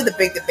basically the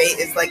big debate.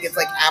 It's like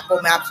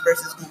Apple Maps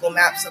versus Google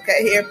Maps.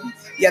 Okay, here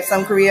you have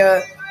some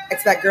Korea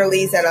expat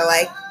girlies that are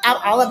like, I'm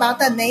all about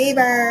the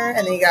neighbor,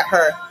 and then you got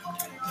her.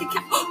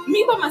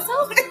 Me by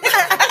myself.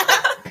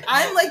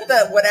 I'm like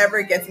the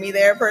whatever gets me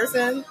there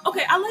person.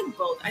 Okay, I like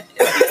both.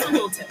 It's a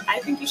little tip. I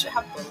think you should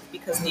have both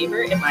because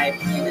Naver, in my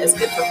opinion, is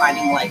good for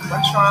finding like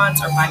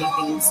restaurants or finding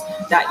things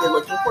that you're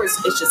looking for. It's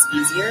just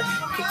easier.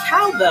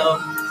 Kakao though,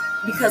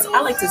 because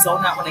I like to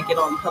zone out when I get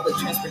on public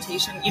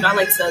transportation. I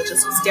like to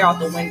just stare out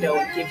the window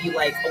and give you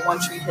like a One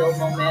Tree Hill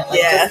moment. Like,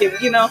 just give,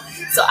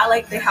 So I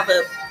like they have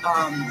a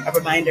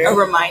reminder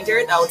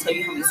that will tell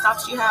you how many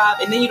stops you have,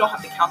 and then you don't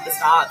have to count the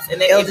stops.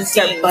 And then it'll just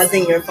start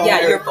buzzing your phone.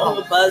 Yeah, your phone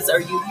will buzz, or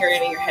you hear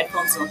it in your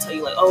headphones, and it'll tell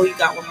you like, oh, you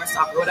got one more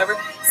stop or whatever.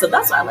 So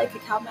that's why I like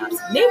Kakao Maps.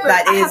 Naver,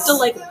 I have to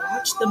like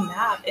watch the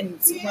map and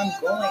see where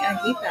I'm going. I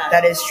hate that.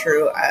 That is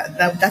true.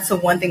 That's the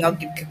one thing I'll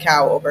give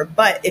Kakao over.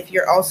 But if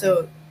you're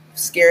also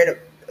scared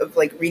of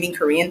like reading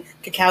Korean,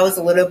 Kakao is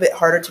a little bit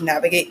harder to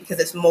navigate because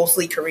it's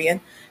mostly Korean,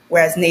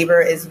 whereas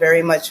Naver is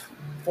very much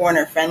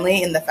foreigner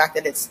friendly in the fact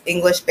that it's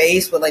English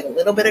based with like a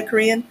little bit of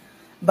Korean.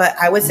 But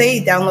I would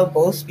say download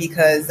both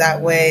because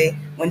that way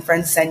when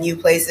friends send you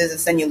places and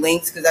send you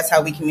links, because that's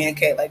how we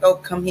communicate, like, oh,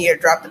 come here,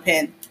 drop the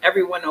pin.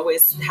 Everyone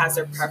always has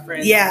their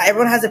preference. Yeah,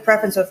 everyone has a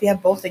preference. So if you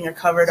have both, then you're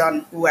covered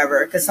on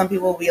whoever. Because some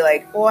people will be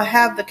like, oh, I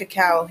have the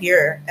Kakao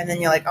here. And then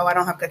you're like, oh, I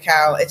don't have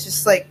Kakao. It's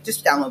just like,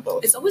 just download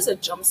both. It's always a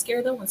jump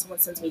scare, though, when someone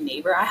sends me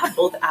Naver. I have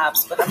both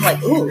apps, but I'm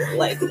like, ooh,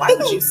 like, why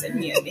would you send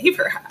me a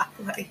Naver app?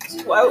 Like,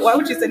 why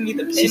would you send me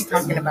the pin? She's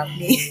talking about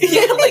me.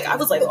 Yeah, like, I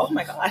was like, oh,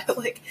 my God.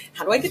 Like,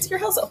 how do I get to your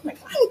house? Oh, my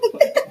God.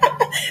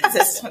 Is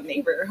this a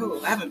Naver?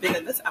 Oh, I haven't been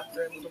in this app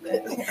for a little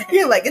bit.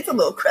 You're like, it's a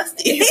little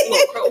crusty.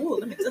 It's a little,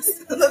 let me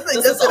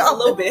just it off a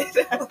little bit.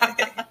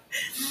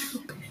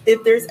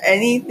 If there's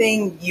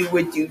anything you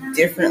would do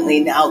differently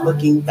now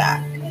looking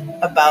back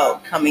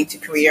about coming to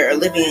Korea or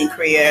living in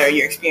Korea or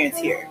your experience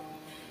here?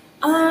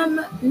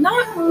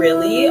 Not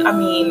really. I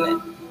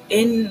mean,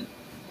 in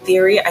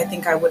theory, I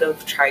think I would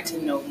have tried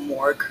to know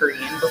more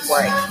Korean before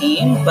I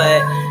came,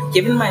 but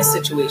given my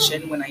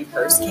situation when I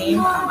first came,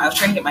 I was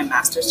trying to get my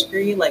master's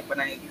degree, like when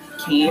I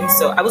came,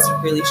 so I was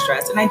really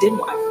stressed, and I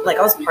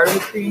I was part of a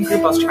Korean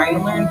group. I was trying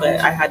to learn, but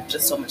I had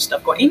just so much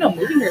stuff going.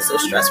 Moving here is so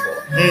stressful.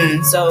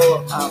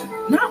 So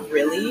not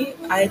really.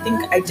 I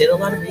think I did a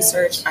lot of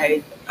research.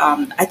 I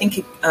think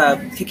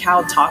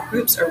Kakao talk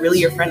groups are really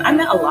your friend. I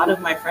met a lot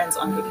of my friends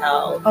on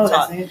Kakao. Oh,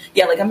 that's nice.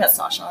 Yeah, like I met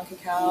Sasha on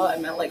Kakao. I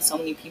met like so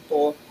many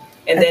people.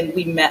 And then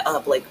we met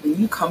up. Like when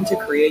you come to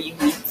Korea, you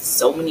meet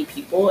so many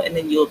people, and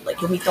then you'll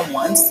meet them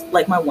once.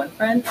 Like my one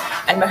friend,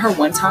 I met her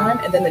one time,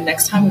 and then the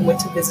next time we went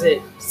to visit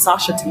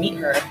Sasha to meet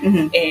her,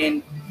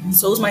 and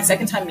so it was my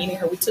second time meeting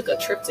her. We took a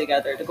trip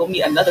together to go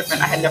meet another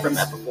friend I had never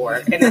met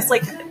before, and that's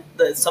like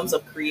the sums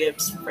of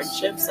Korea's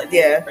friendships, like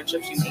the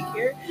friendships you make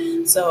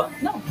here. So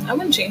no, I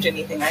wouldn't change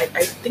anything. I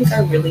think I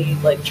really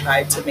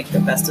tried to make the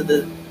best of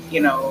the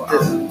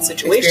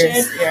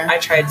situation. I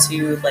tried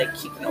to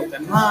keep an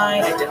open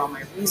mind. I did all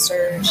my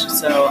research.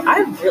 So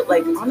I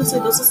honestly,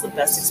 this was the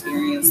best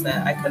experience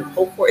that I could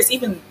hope for. It's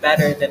even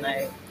better than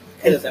I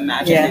could have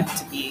imagined it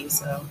to be.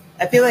 So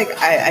I feel like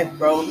I've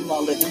grown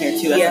while living here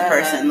too as a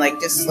person.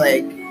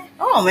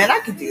 Oh man, I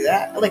could do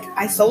that.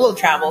 I solo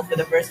travel for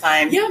the first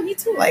time. Yeah, me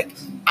too.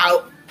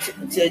 Out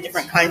to a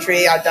different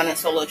country. I've done a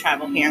solo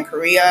travel here in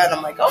Korea, and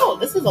I'm like, oh,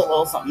 this is a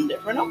little something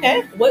different.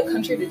 Okay. What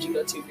country did you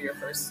go to for your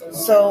first solo?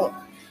 So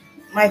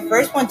my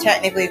first one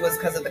technically was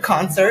because of the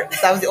concert.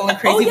 So I was the only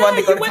crazy one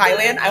to go to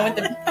Thailand. I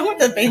went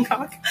to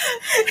Bangkok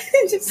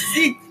just to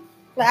see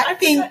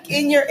Blackpink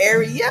in your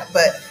area,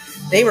 but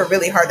they were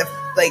really hard to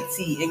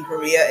see in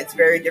Korea. It's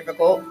very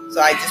difficult.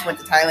 So I just went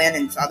to Thailand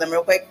and saw them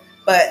real quick.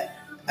 But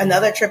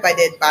another trip I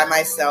did by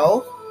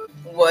myself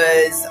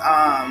was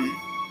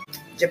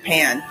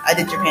Japan. I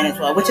did Japan as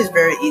well, which is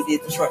very easy.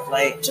 It's a short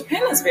flight.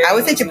 Japan is very. I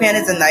would say Japan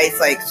is a nice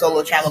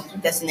solo travel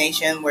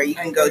destination where you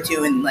can go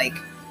to and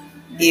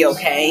be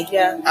okay.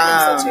 Yeah,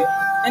 I think so too.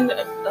 And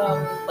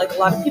like a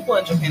lot of people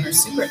in Japan are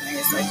super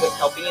nice, like with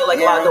helping you, like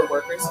a lot of the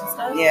workers and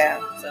stuff. Yeah,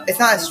 so it's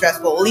not as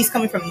stressful, at least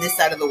coming from this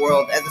side of the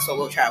world as a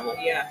solo travel.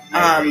 Yeah.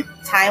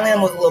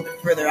 Thailand was a little bit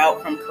further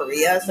out from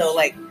Korea, so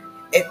like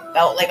it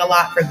felt like a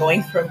lot for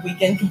going for a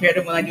weekend compared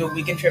to when I do a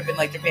weekend trip in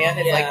like Japan.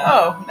 It's like,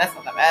 oh, that's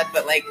not that bad,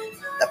 but like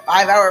the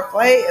 5-hour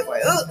flight is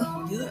like,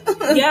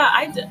 ugh. Yeah,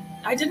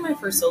 I did my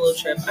first solo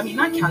trip. I mean,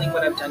 not counting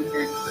what I've done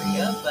here in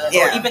Korea, but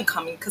or even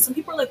coming, because some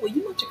people are like, well,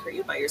 you moved to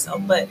Korea by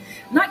yourself, but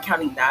not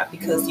counting that,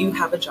 because you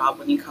have a job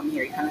when you come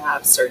here, you kind of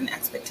have certain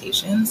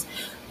expectations.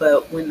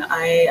 But when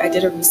I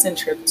did a recent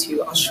trip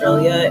to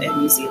Australia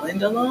and New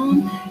Zealand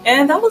alone,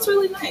 and that was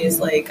really nice.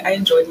 Like, I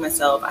enjoyed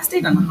myself. I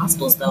stayed in the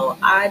hostels, though.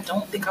 I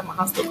don't think I'm a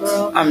hostel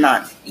girl. I'm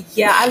not.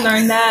 Yeah, I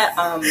learned that.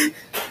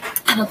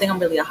 I don't think I'm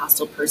really a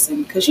hostel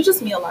person, because you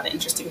just meet a lot of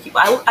interesting people.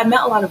 I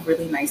met a lot of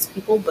really nice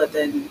people, but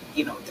then,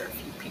 you know, there are a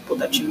few people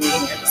that you meet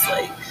and you're just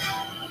like,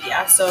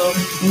 yeah. So,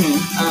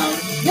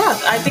 yeah,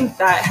 I think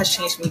that has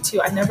changed me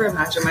too. I never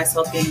imagined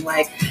myself being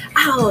like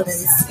out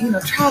and, you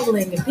know,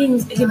 traveling and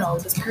being, you know,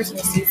 this person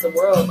who sees the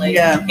world. Like,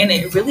 and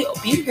it really,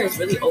 being here has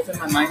really opened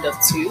my mind up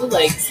too.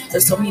 Like,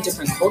 there's so many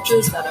different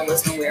cultures that I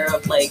wasn't aware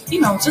of. Like, you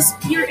know, just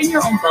you're in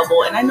your own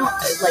bubble. And I know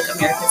like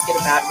Americans get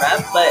a bad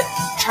rep, but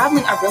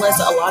traveling, I realized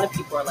that a lot of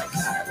people are like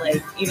that.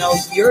 Like, you know,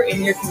 you're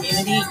in your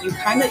community,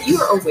 you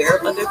are aware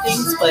of other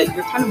things, but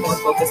you're kind of more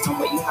focused on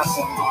what you have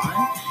going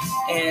on.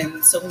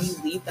 And so when you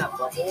leave that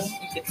bubble,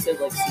 you get to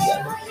like see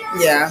other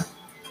things. Yeah,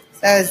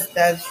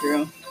 that's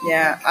true.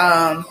 Yeah.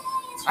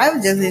 I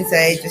would definitely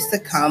say just to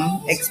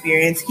come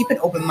experience, keep an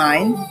open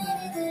mind,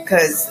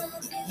 because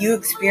you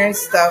experience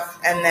stuff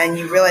and then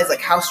you realize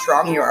like how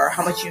strong you are,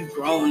 how much you've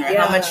grown, or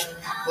how much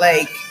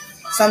like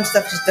some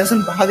stuff just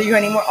doesn't bother you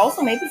anymore.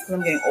 Also, maybe it's because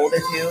I'm getting older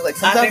too. Like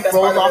some stuff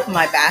rolls off of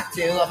my back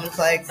too. I'm just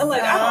like, I don't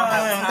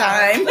have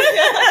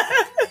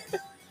time.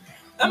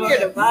 I'm here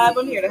to vibe.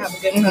 I'm here to have a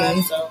good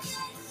time.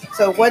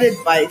 So what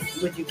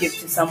advice would you give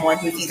to someone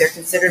who's either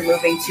considered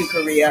moving to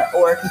Korea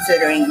or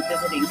considering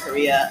visiting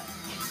Korea?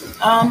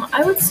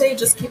 I would say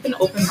just keep an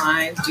open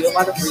mind, do a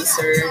lot of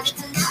research.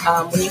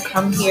 When you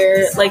come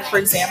here, like for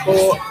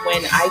example,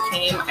 when I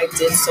came, I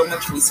did so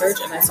much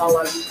research and I saw a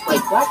lot of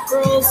like black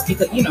girls,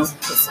 because, you know,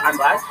 because I'm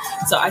black.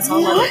 So I saw a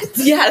lot of,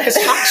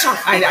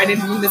 shock. I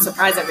didn't mean to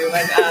surprise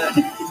everyone,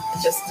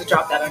 just to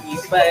drop that on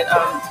you. But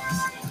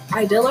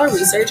I did a lot of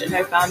research and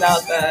I found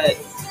out that,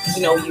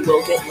 you know, you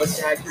will get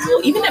looked at. You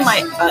will, even in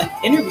my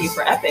interview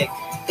for Epic,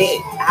 they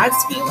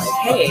asked me like,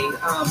 "Hey,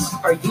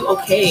 are you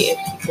okay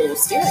if people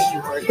stare at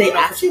you?" Or they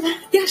asked you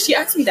that? Yeah, she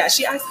asked me that.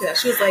 She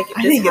was like,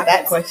 "I didn't get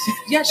that question."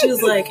 Yeah, she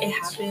was like, "It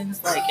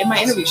happens." Like in my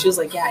interview, she was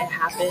like, "Yeah, it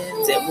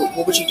happens.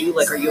 What would you do?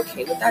 Like, are you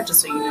okay with that?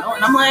 Just so you know."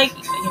 And I'm like,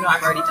 you know,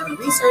 I've already done the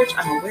research.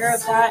 I'm aware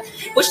of that,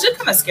 which did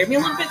kind of scare me a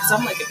little bit, because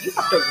I'm like, if you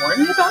have to warn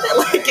me about it,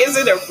 like, is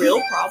it a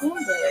real problem?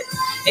 But it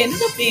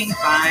ended up being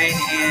fine.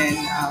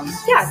 And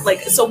yeah,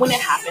 like, so when it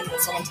happened, when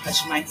someone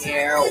touched my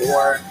hair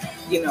or,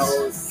 you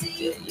know,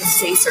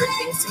 say certain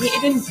things to me,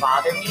 it didn't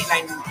bother me.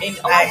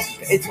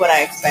 It's what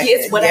I expected.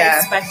 It's what I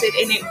expected,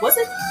 and it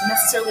wasn't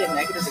necessarily a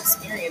negative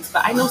experience.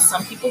 But I know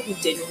some people who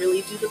didn't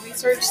really do the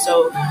research.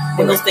 So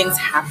when those things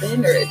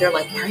happen, or they're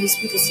like, "Why are these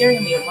people staring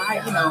at me?" Or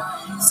why, you know?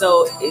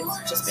 So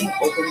it's just being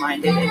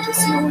open-minded and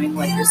just knowing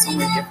like you're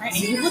somewhere different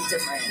and you look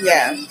different.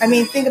 Yeah, I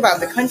mean, think about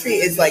it. The country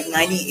is like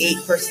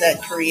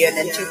 98% Korean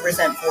and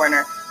 2%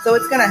 foreigner. So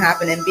it's going to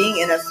happen. And being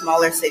in a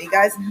smaller city,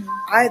 guys,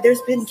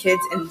 there's been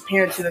kids and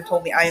parents who have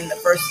told me I am the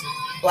first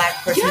black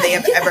person they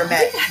have ever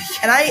met.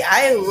 And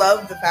I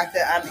love the fact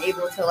that I'm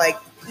able to, like,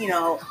 you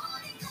know,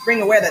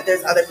 bring aware that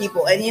there's other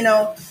people. And, you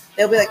know,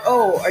 they'll be like,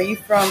 "Oh, are you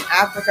from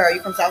Africa? Are you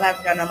from South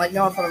Africa?" And I'm like,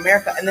 "No, I'm from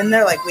America." And then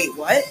they're like, "Wait,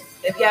 what?"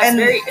 Yeah, it's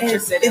very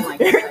interesting. It's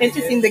very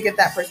interesting to get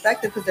that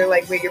perspective, because they're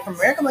like, "Wait, you're from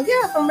America?" I'm like, "Yeah,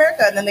 I'm from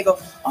America." And then they go,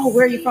 "Oh,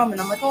 where are you from?" And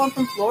I'm like, "Oh, I'm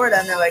from Florida."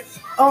 And they're like,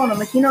 "Oh," and I'm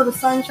like, "You know, the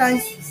sun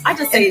shines." I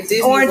just say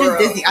Disney Orange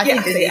World. is Disney. I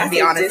say Disney, to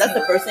be honest. That's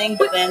the first thing.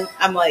 But then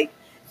I'm like,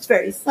 it's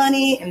very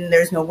sunny and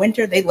there's no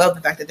winter. They love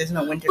the fact that there's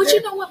no winter. But there.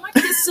 You know what? My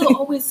kids still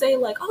always say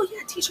like, "Oh yeah,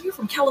 teacher, you're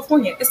from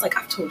California." It's like,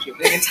 I've told you a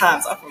million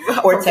times. I'm from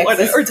Texas.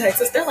 Florida or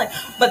Texas. They're like,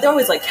 but they're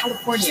always like,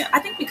 California. I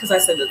think because I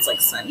said it's like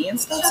sunny and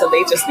stuff, so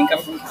they just think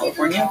I'm from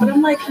California. But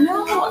I'm like,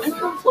 no, I'm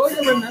from Florida.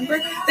 Remember?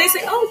 They say,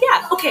 "Oh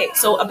yeah, okay."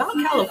 So about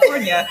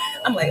California,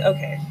 I'm like,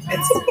 okay,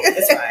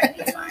 it's fine.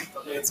 It's fine.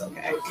 It's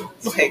okay.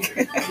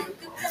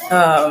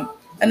 Like,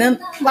 and then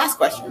last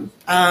question.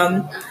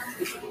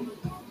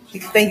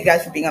 Thank you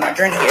guys for being on our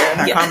journey here in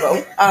our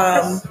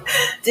convo.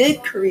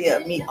 Did Korea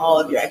meet all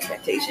of your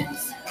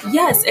expectations?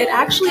 Yes, it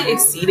actually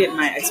exceeded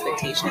my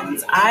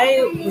expectations.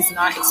 I was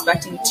not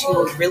expecting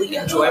to really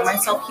enjoy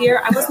myself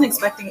here. I wasn't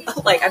expecting,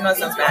 like, I know it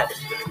sounds bad.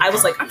 I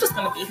was like, I'm just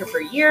going to be here for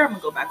a year. I'm going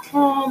to go back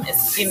home.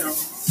 It's, you know,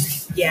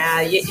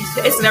 Yeah,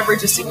 it's never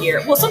just a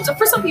year. Well,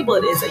 for some people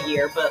it is a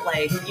year, but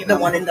like, you know,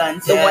 the one and done.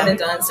 The one and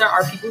done. There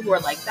are people who are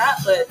like that,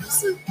 but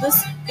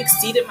this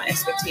exceeded my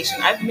expectation.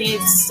 I've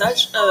made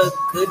such a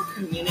good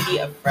community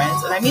of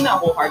friends, and I mean that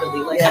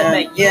wholeheartedly. Like, I've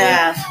met you.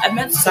 Yeah. I've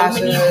met so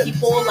many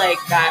people like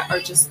that are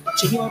just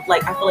genuine.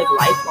 Like, I feel like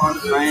lifelong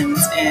friends,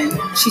 and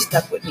she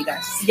stuck with me,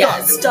 guys.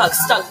 Yeah, stuck.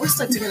 We're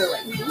stuck together.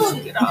 Like, you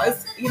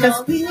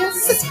know, we are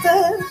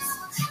sisters.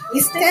 We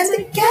stand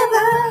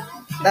together.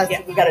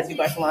 We gotta do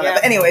Barcelona. Yeah.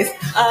 But anyways.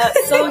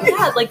 So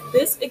yeah, like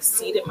this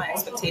exceeded my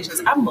expectations.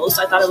 At most,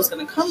 I thought I was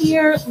gonna come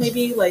here,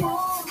 maybe like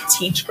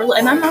teach for,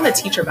 and I'm not a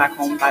teacher back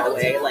home, by the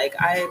way. Like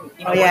I,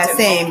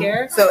 same.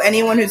 Healthcare. So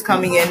anyone who's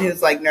coming in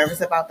who's like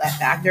nervous about that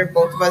factor,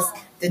 both of us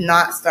did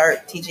not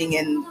start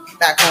teaching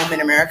back home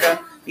in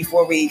America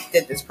before we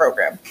did this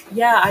program.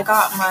 Yeah, I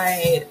got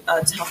my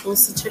TEFL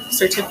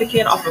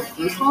certificate off of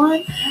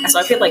Groupon, and so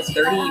I paid like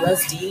 $30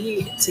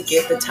 USD to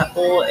get the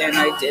TEFL, and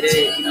I did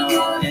it, you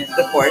know, and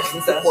the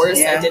course,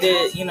 yeah. I did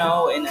it, you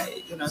know, and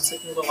it took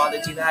me a little while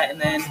to do that,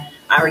 and then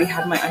I already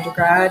had my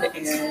undergrad,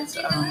 and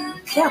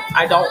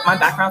my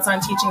background's not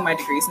in teaching, my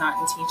degree's not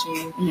in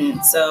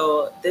teaching,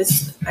 so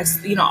this,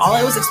 you know, all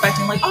I was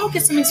expecting, like, oh, I'll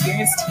get some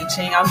experience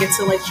teaching, I'll get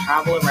to like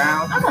travel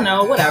around, I don't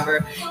know,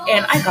 whatever,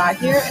 and I got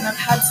here, and I've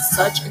had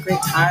such a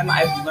great time.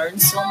 I've learned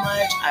so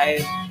much.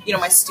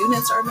 My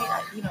students are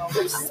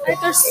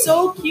they're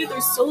so cute.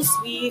 They're so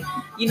sweet.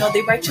 You know,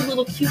 they write you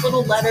cute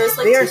little letters.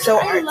 Like, they are so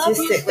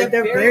artistic. Like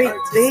they're very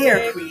artistic. They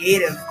are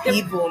creative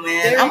people,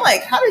 man. I'm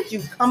like, how did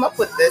you come up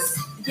with this?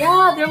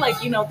 Yeah, they're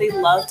like, they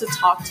love to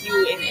talk to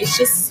you, and it's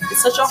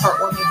such a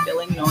heartwarming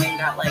feeling knowing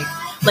that like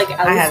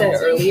Ali said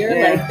earlier,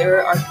 like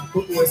there are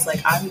people who was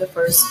like, I'm the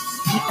first,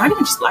 not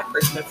even just Black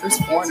person, but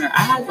first foreigner.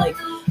 I had like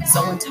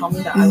someone tell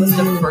me that I was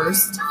the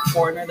first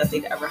foreigner that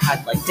they'd ever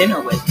had like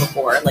dinner with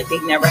before. Like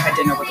they'd never had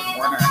dinner with a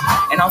foreigner,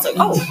 and I was like,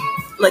 oh.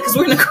 Like, because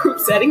we're in a group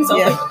setting, so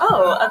I was like,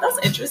 oh,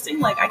 that's interesting.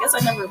 Like, I guess I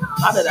never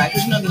thought of that,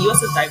 because, the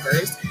U.S. is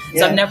diverse,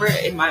 so I've never,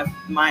 in my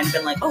mind,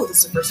 been like, oh,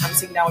 this is the first time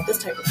sitting down with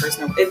this type of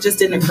person. It just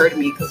didn't occur to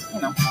me, because,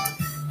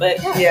 But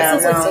this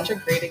is like such a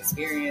great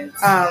experience.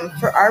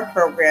 For our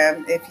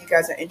program, if you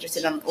guys are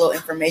interested in a little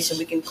information,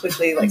 we can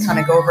quickly kind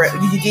of go over it.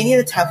 You do need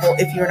a TEFL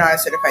if you're not a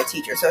certified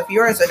teacher. So if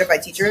you're a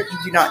certified teacher, you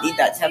do not need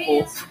that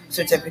TEFL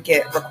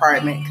certificate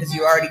requirement, because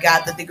you already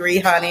got the degree,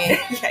 honey.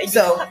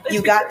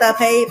 You got the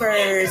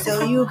paper,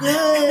 so you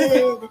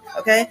good.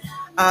 Okay.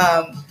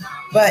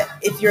 But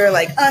if you're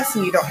like us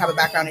and you don't have a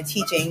background in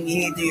teaching, you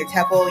need to do your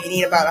TEFL. You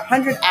need about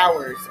 100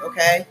 hours.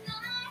 Okay.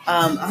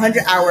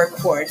 100-hour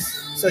course.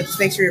 So just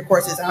make sure your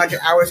course is 100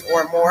 hours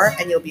or more,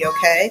 and you'll be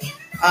okay.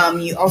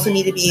 You also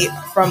need to be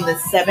from the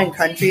 7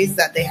 countries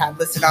that they have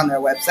listed on their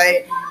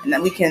website, and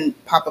then we can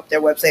pop up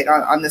their website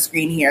on the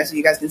screen here so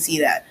you guys can see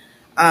that.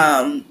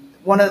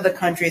 One of the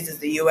countries is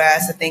the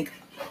U.S. I think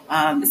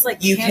it's like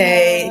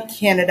UK,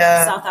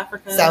 Canada, South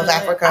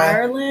Africa,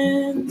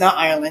 Ireland. Not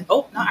Ireland.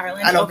 Oh, not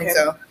Ireland. I don't think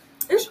so.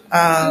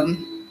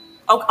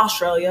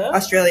 Australia.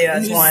 Australia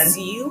is one. New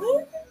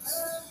Zealand.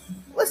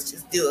 Let's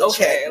just do a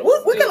check.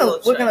 We're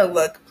gonna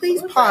look.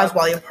 Please pause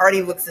while your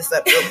party looks this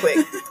up real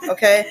quick,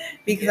 okay?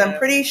 Because I'm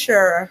pretty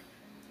sure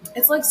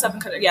it's like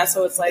 7 countries. Yeah,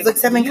 so it's like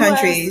 7 US,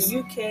 countries.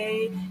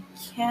 UK,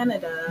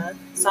 Canada,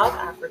 South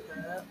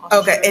Africa.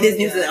 Australia, okay, it is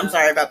New Zealand. I'm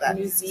sorry about that.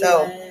 New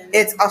Zealand. So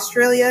it's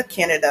Australia,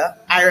 Canada,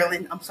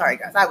 Ireland. I'm sorry,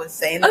 guys. I was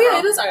saying that wrong. Yeah,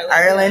 it is Ireland.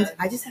 Ireland.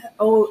 Yeah.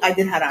 I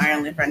did have an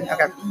Ireland friend.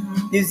 Okay.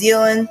 New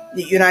Zealand,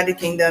 the United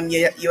Kingdom,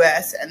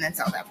 US, and then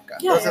South Africa.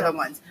 Those are the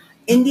ones.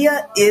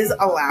 India is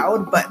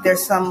allowed, but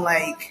there's some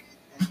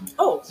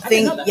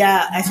thing.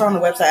 I saw on the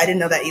website. I didn't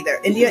know that either.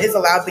 India is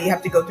allowed, but you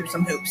have to go through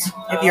some hoops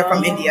if you're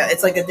from India.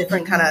 It's like a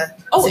different kind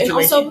of situation. And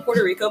also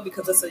Puerto Rico,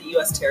 because it's a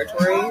U.S.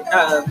 territory.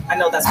 I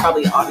know that's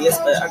probably obvious,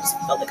 but I just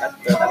felt like I'd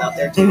throw that out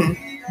there too.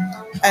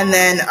 And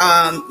then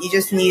you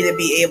just need to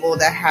be able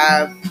to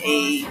have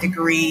a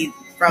degree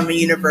from a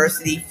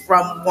university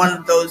from one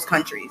of those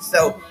countries.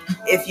 So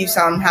if you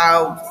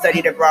somehow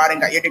studied abroad and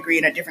got your degree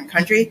in a different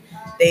country,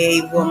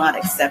 they will not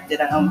accept it,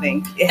 I don't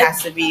think. It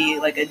has to be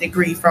like a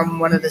degree from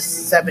one of the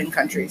 7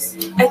 countries.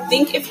 I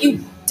think if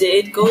you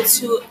did go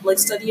to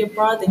study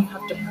abroad, then you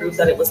have to prove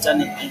that it was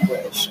done in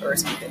English or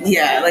something.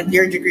 Like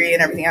your degree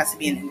and everything has to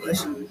be in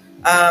English.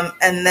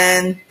 And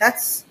then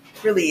that's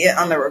really it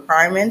on the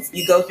requirements.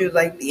 You go through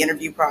the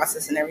interview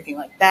process and everything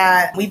like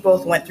that. We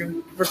both went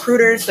through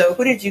recruiters. So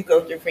who did you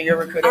go through for your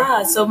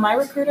recruiter? So my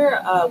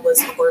recruiter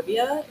was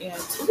Corvia, and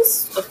it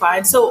was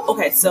fine. So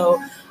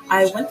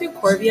I went through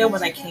Corvia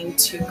when I came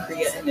to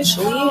Korea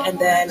initially, and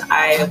then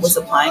I was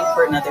applying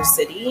for another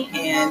city,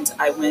 and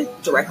I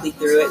went directly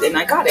through it, and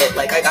I got it.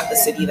 I got the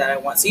city that I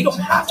want. So you don't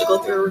have to go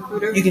through a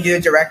recruiter. You can do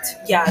it direct.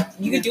 Yeah,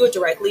 you can do it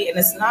directly, and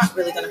it's not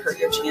really going to hurt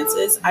your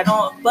chances.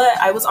 But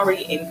I was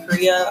already in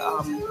Korea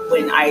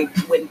when I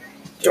went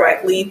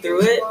directly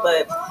through it,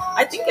 but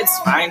I think it's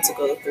fine to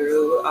go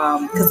through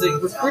because the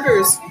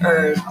recruiters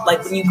are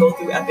like when you go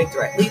through Epic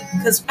directly,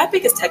 because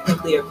Epic is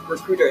technically a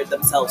recruiter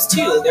themselves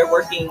too. They're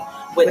working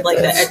with like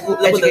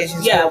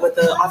with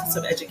the Office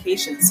of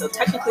Education. So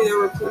technically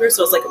they're a recruiter.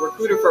 So it's like a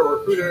recruiter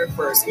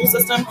for a school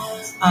system.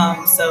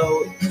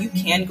 So you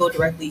can go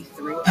directly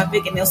through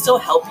Epic and they'll still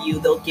help you.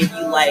 They'll give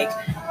you like,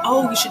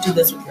 oh, you should do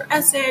this with your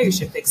essay, you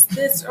should fix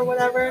this or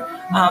whatever.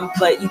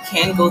 But you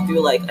can go through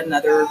like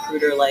another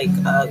recruiter like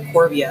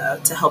Corvia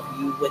to help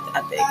you with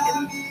Epic.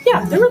 And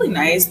yeah, they're really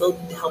nice. They'll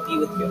help you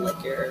with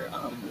your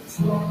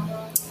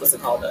what's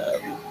it called?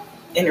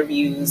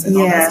 Interviews and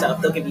all that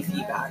stuff. They'll give you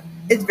feedback.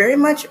 It's very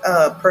much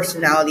a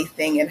personality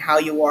thing and how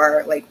you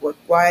are like work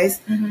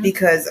wise,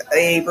 because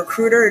a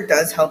recruiter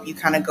does help you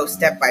kind of go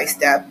step by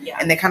step,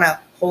 and they kind of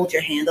hold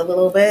your hand a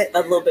little bit.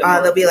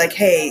 They'll be like,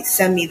 hey,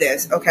 send me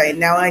this. Okay,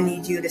 now I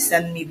need you to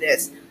send me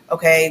this.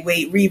 Okay,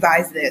 wait,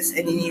 revise this,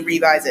 and you need to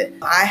revise it.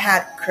 I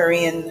had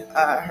Korean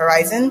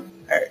Horizon.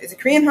 Or is it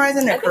Korean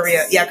Horizon or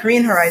Korea? Yeah,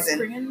 Korean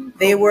Horizon.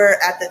 They were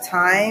at the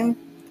time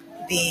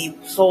the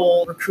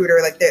sole recruiter,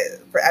 like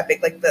for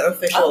Epic, like the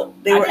official.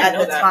 They were at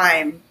the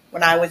time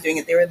when I was doing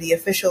it. They were the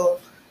official.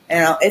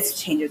 And it's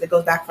changes. It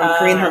goes back from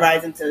Korean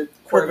Horizon to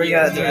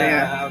Korea.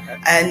 Okay.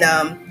 And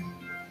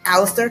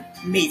Alistair,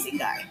 amazing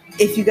guy.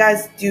 If you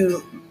guys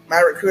do my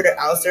recruiter,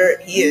 Alistair,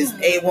 he is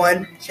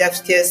A1,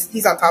 chef's kiss.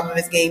 He's on top of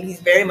his game. He's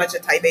very much a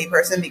type A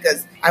person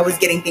because I was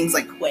getting things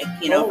like quick,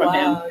 from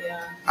him.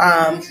 Yeah.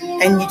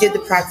 And you did the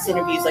practice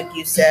interviews, like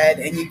you said,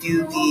 and you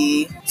do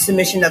the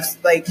submission of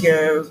like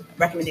your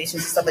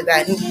recommendations and stuff like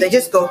that. And they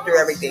just go through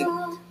everything.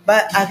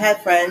 But I've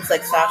had friends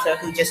like Sasha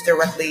who just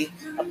directly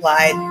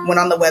applied, went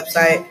on the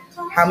website,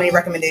 how many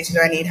recommendations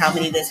do I need, how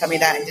many this, how many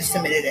that, and just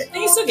submitted it.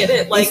 And you still get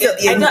it. Like,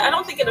 I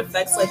don't think it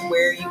affects like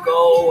where you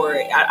go or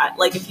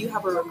like if you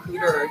have a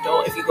recruiter or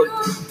don't. If you go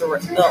through,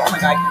 oh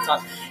my god, I can't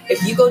talk.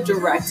 If you go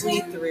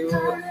directly through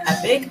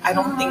Epic, I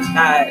don't think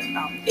that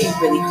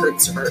it really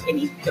hurts for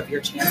any of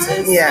your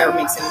chances or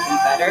makes anything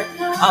better.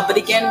 But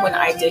again, when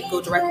I did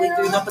go directly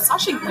through them, but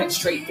Sasha went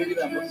straight through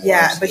them.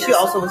 But she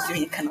also was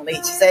doing it kind of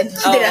late. She said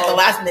she did it at the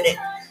last minute.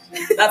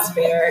 That's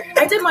fair.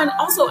 I did mine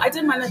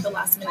at the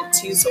last minute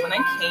too. So when I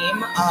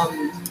came,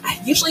 I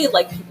usually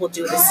like people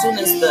do it as soon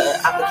as the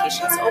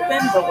application is open.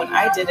 But when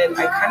I did it,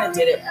 I kind of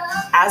did it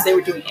as they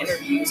were doing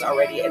interviews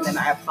already, and then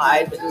I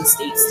applied within the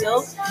state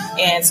still.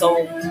 And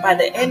so by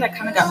the end, I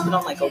kind of got put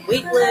on like a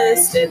wait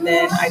list, and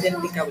then I didn't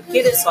think I would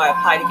get it, so I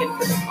applied again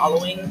for the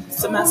following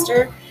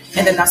semester.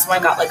 And then that's when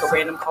I got like a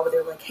random call where they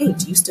were like, hey,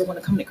 do you still want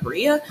to come to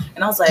Korea?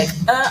 And I was like,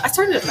 I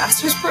started a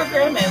master's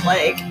program and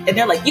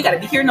they're like, you got to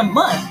be here in a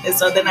month. And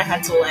so then I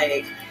had to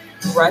like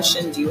rush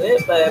and do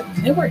it, but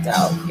it worked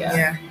out.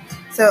 Yeah.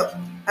 So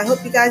I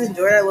hope you guys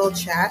enjoyed our little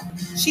chat.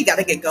 She got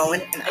to get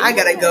going and I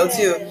got to go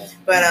too.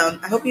 But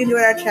I hope you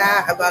enjoyed our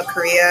chat about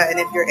Korea. And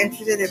if you're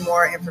interested in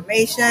more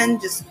information,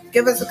 just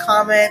give us a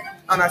comment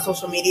on our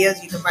social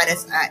medias. You can find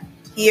us at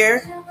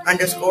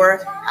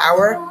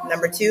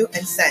here_our2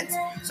 and cents.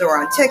 So we're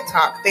on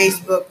TikTok,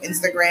 Facebook,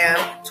 Instagram,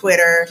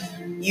 Twitter,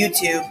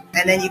 YouTube,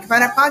 and then you can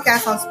find our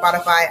podcast on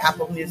Spotify,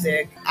 Apple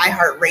Music,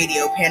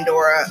 iHeartRadio,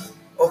 Pandora,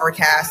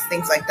 Overcast,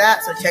 things like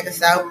that. So check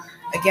us out.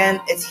 Again,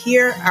 it's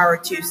here, our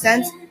 2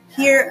 cents.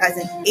 Here as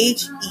in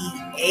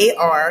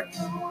HEAR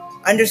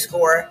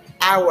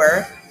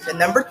 _our, the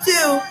number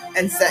 2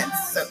 and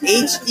cents. So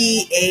HEAR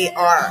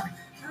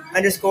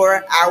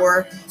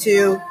 _our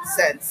 2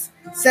 cents.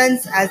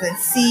 Cents as in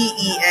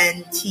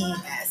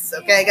CENTS.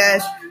 Okay,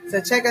 guys?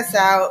 So check us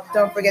out.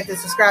 Don't forget to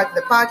subscribe to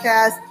the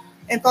podcast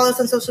and follow us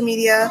on social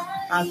media.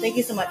 Thank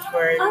you so much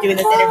for doing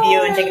this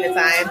interview and taking the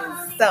time.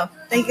 So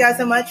thank you guys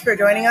so much for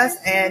joining us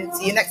and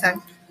see you next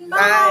time.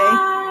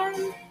 Bye.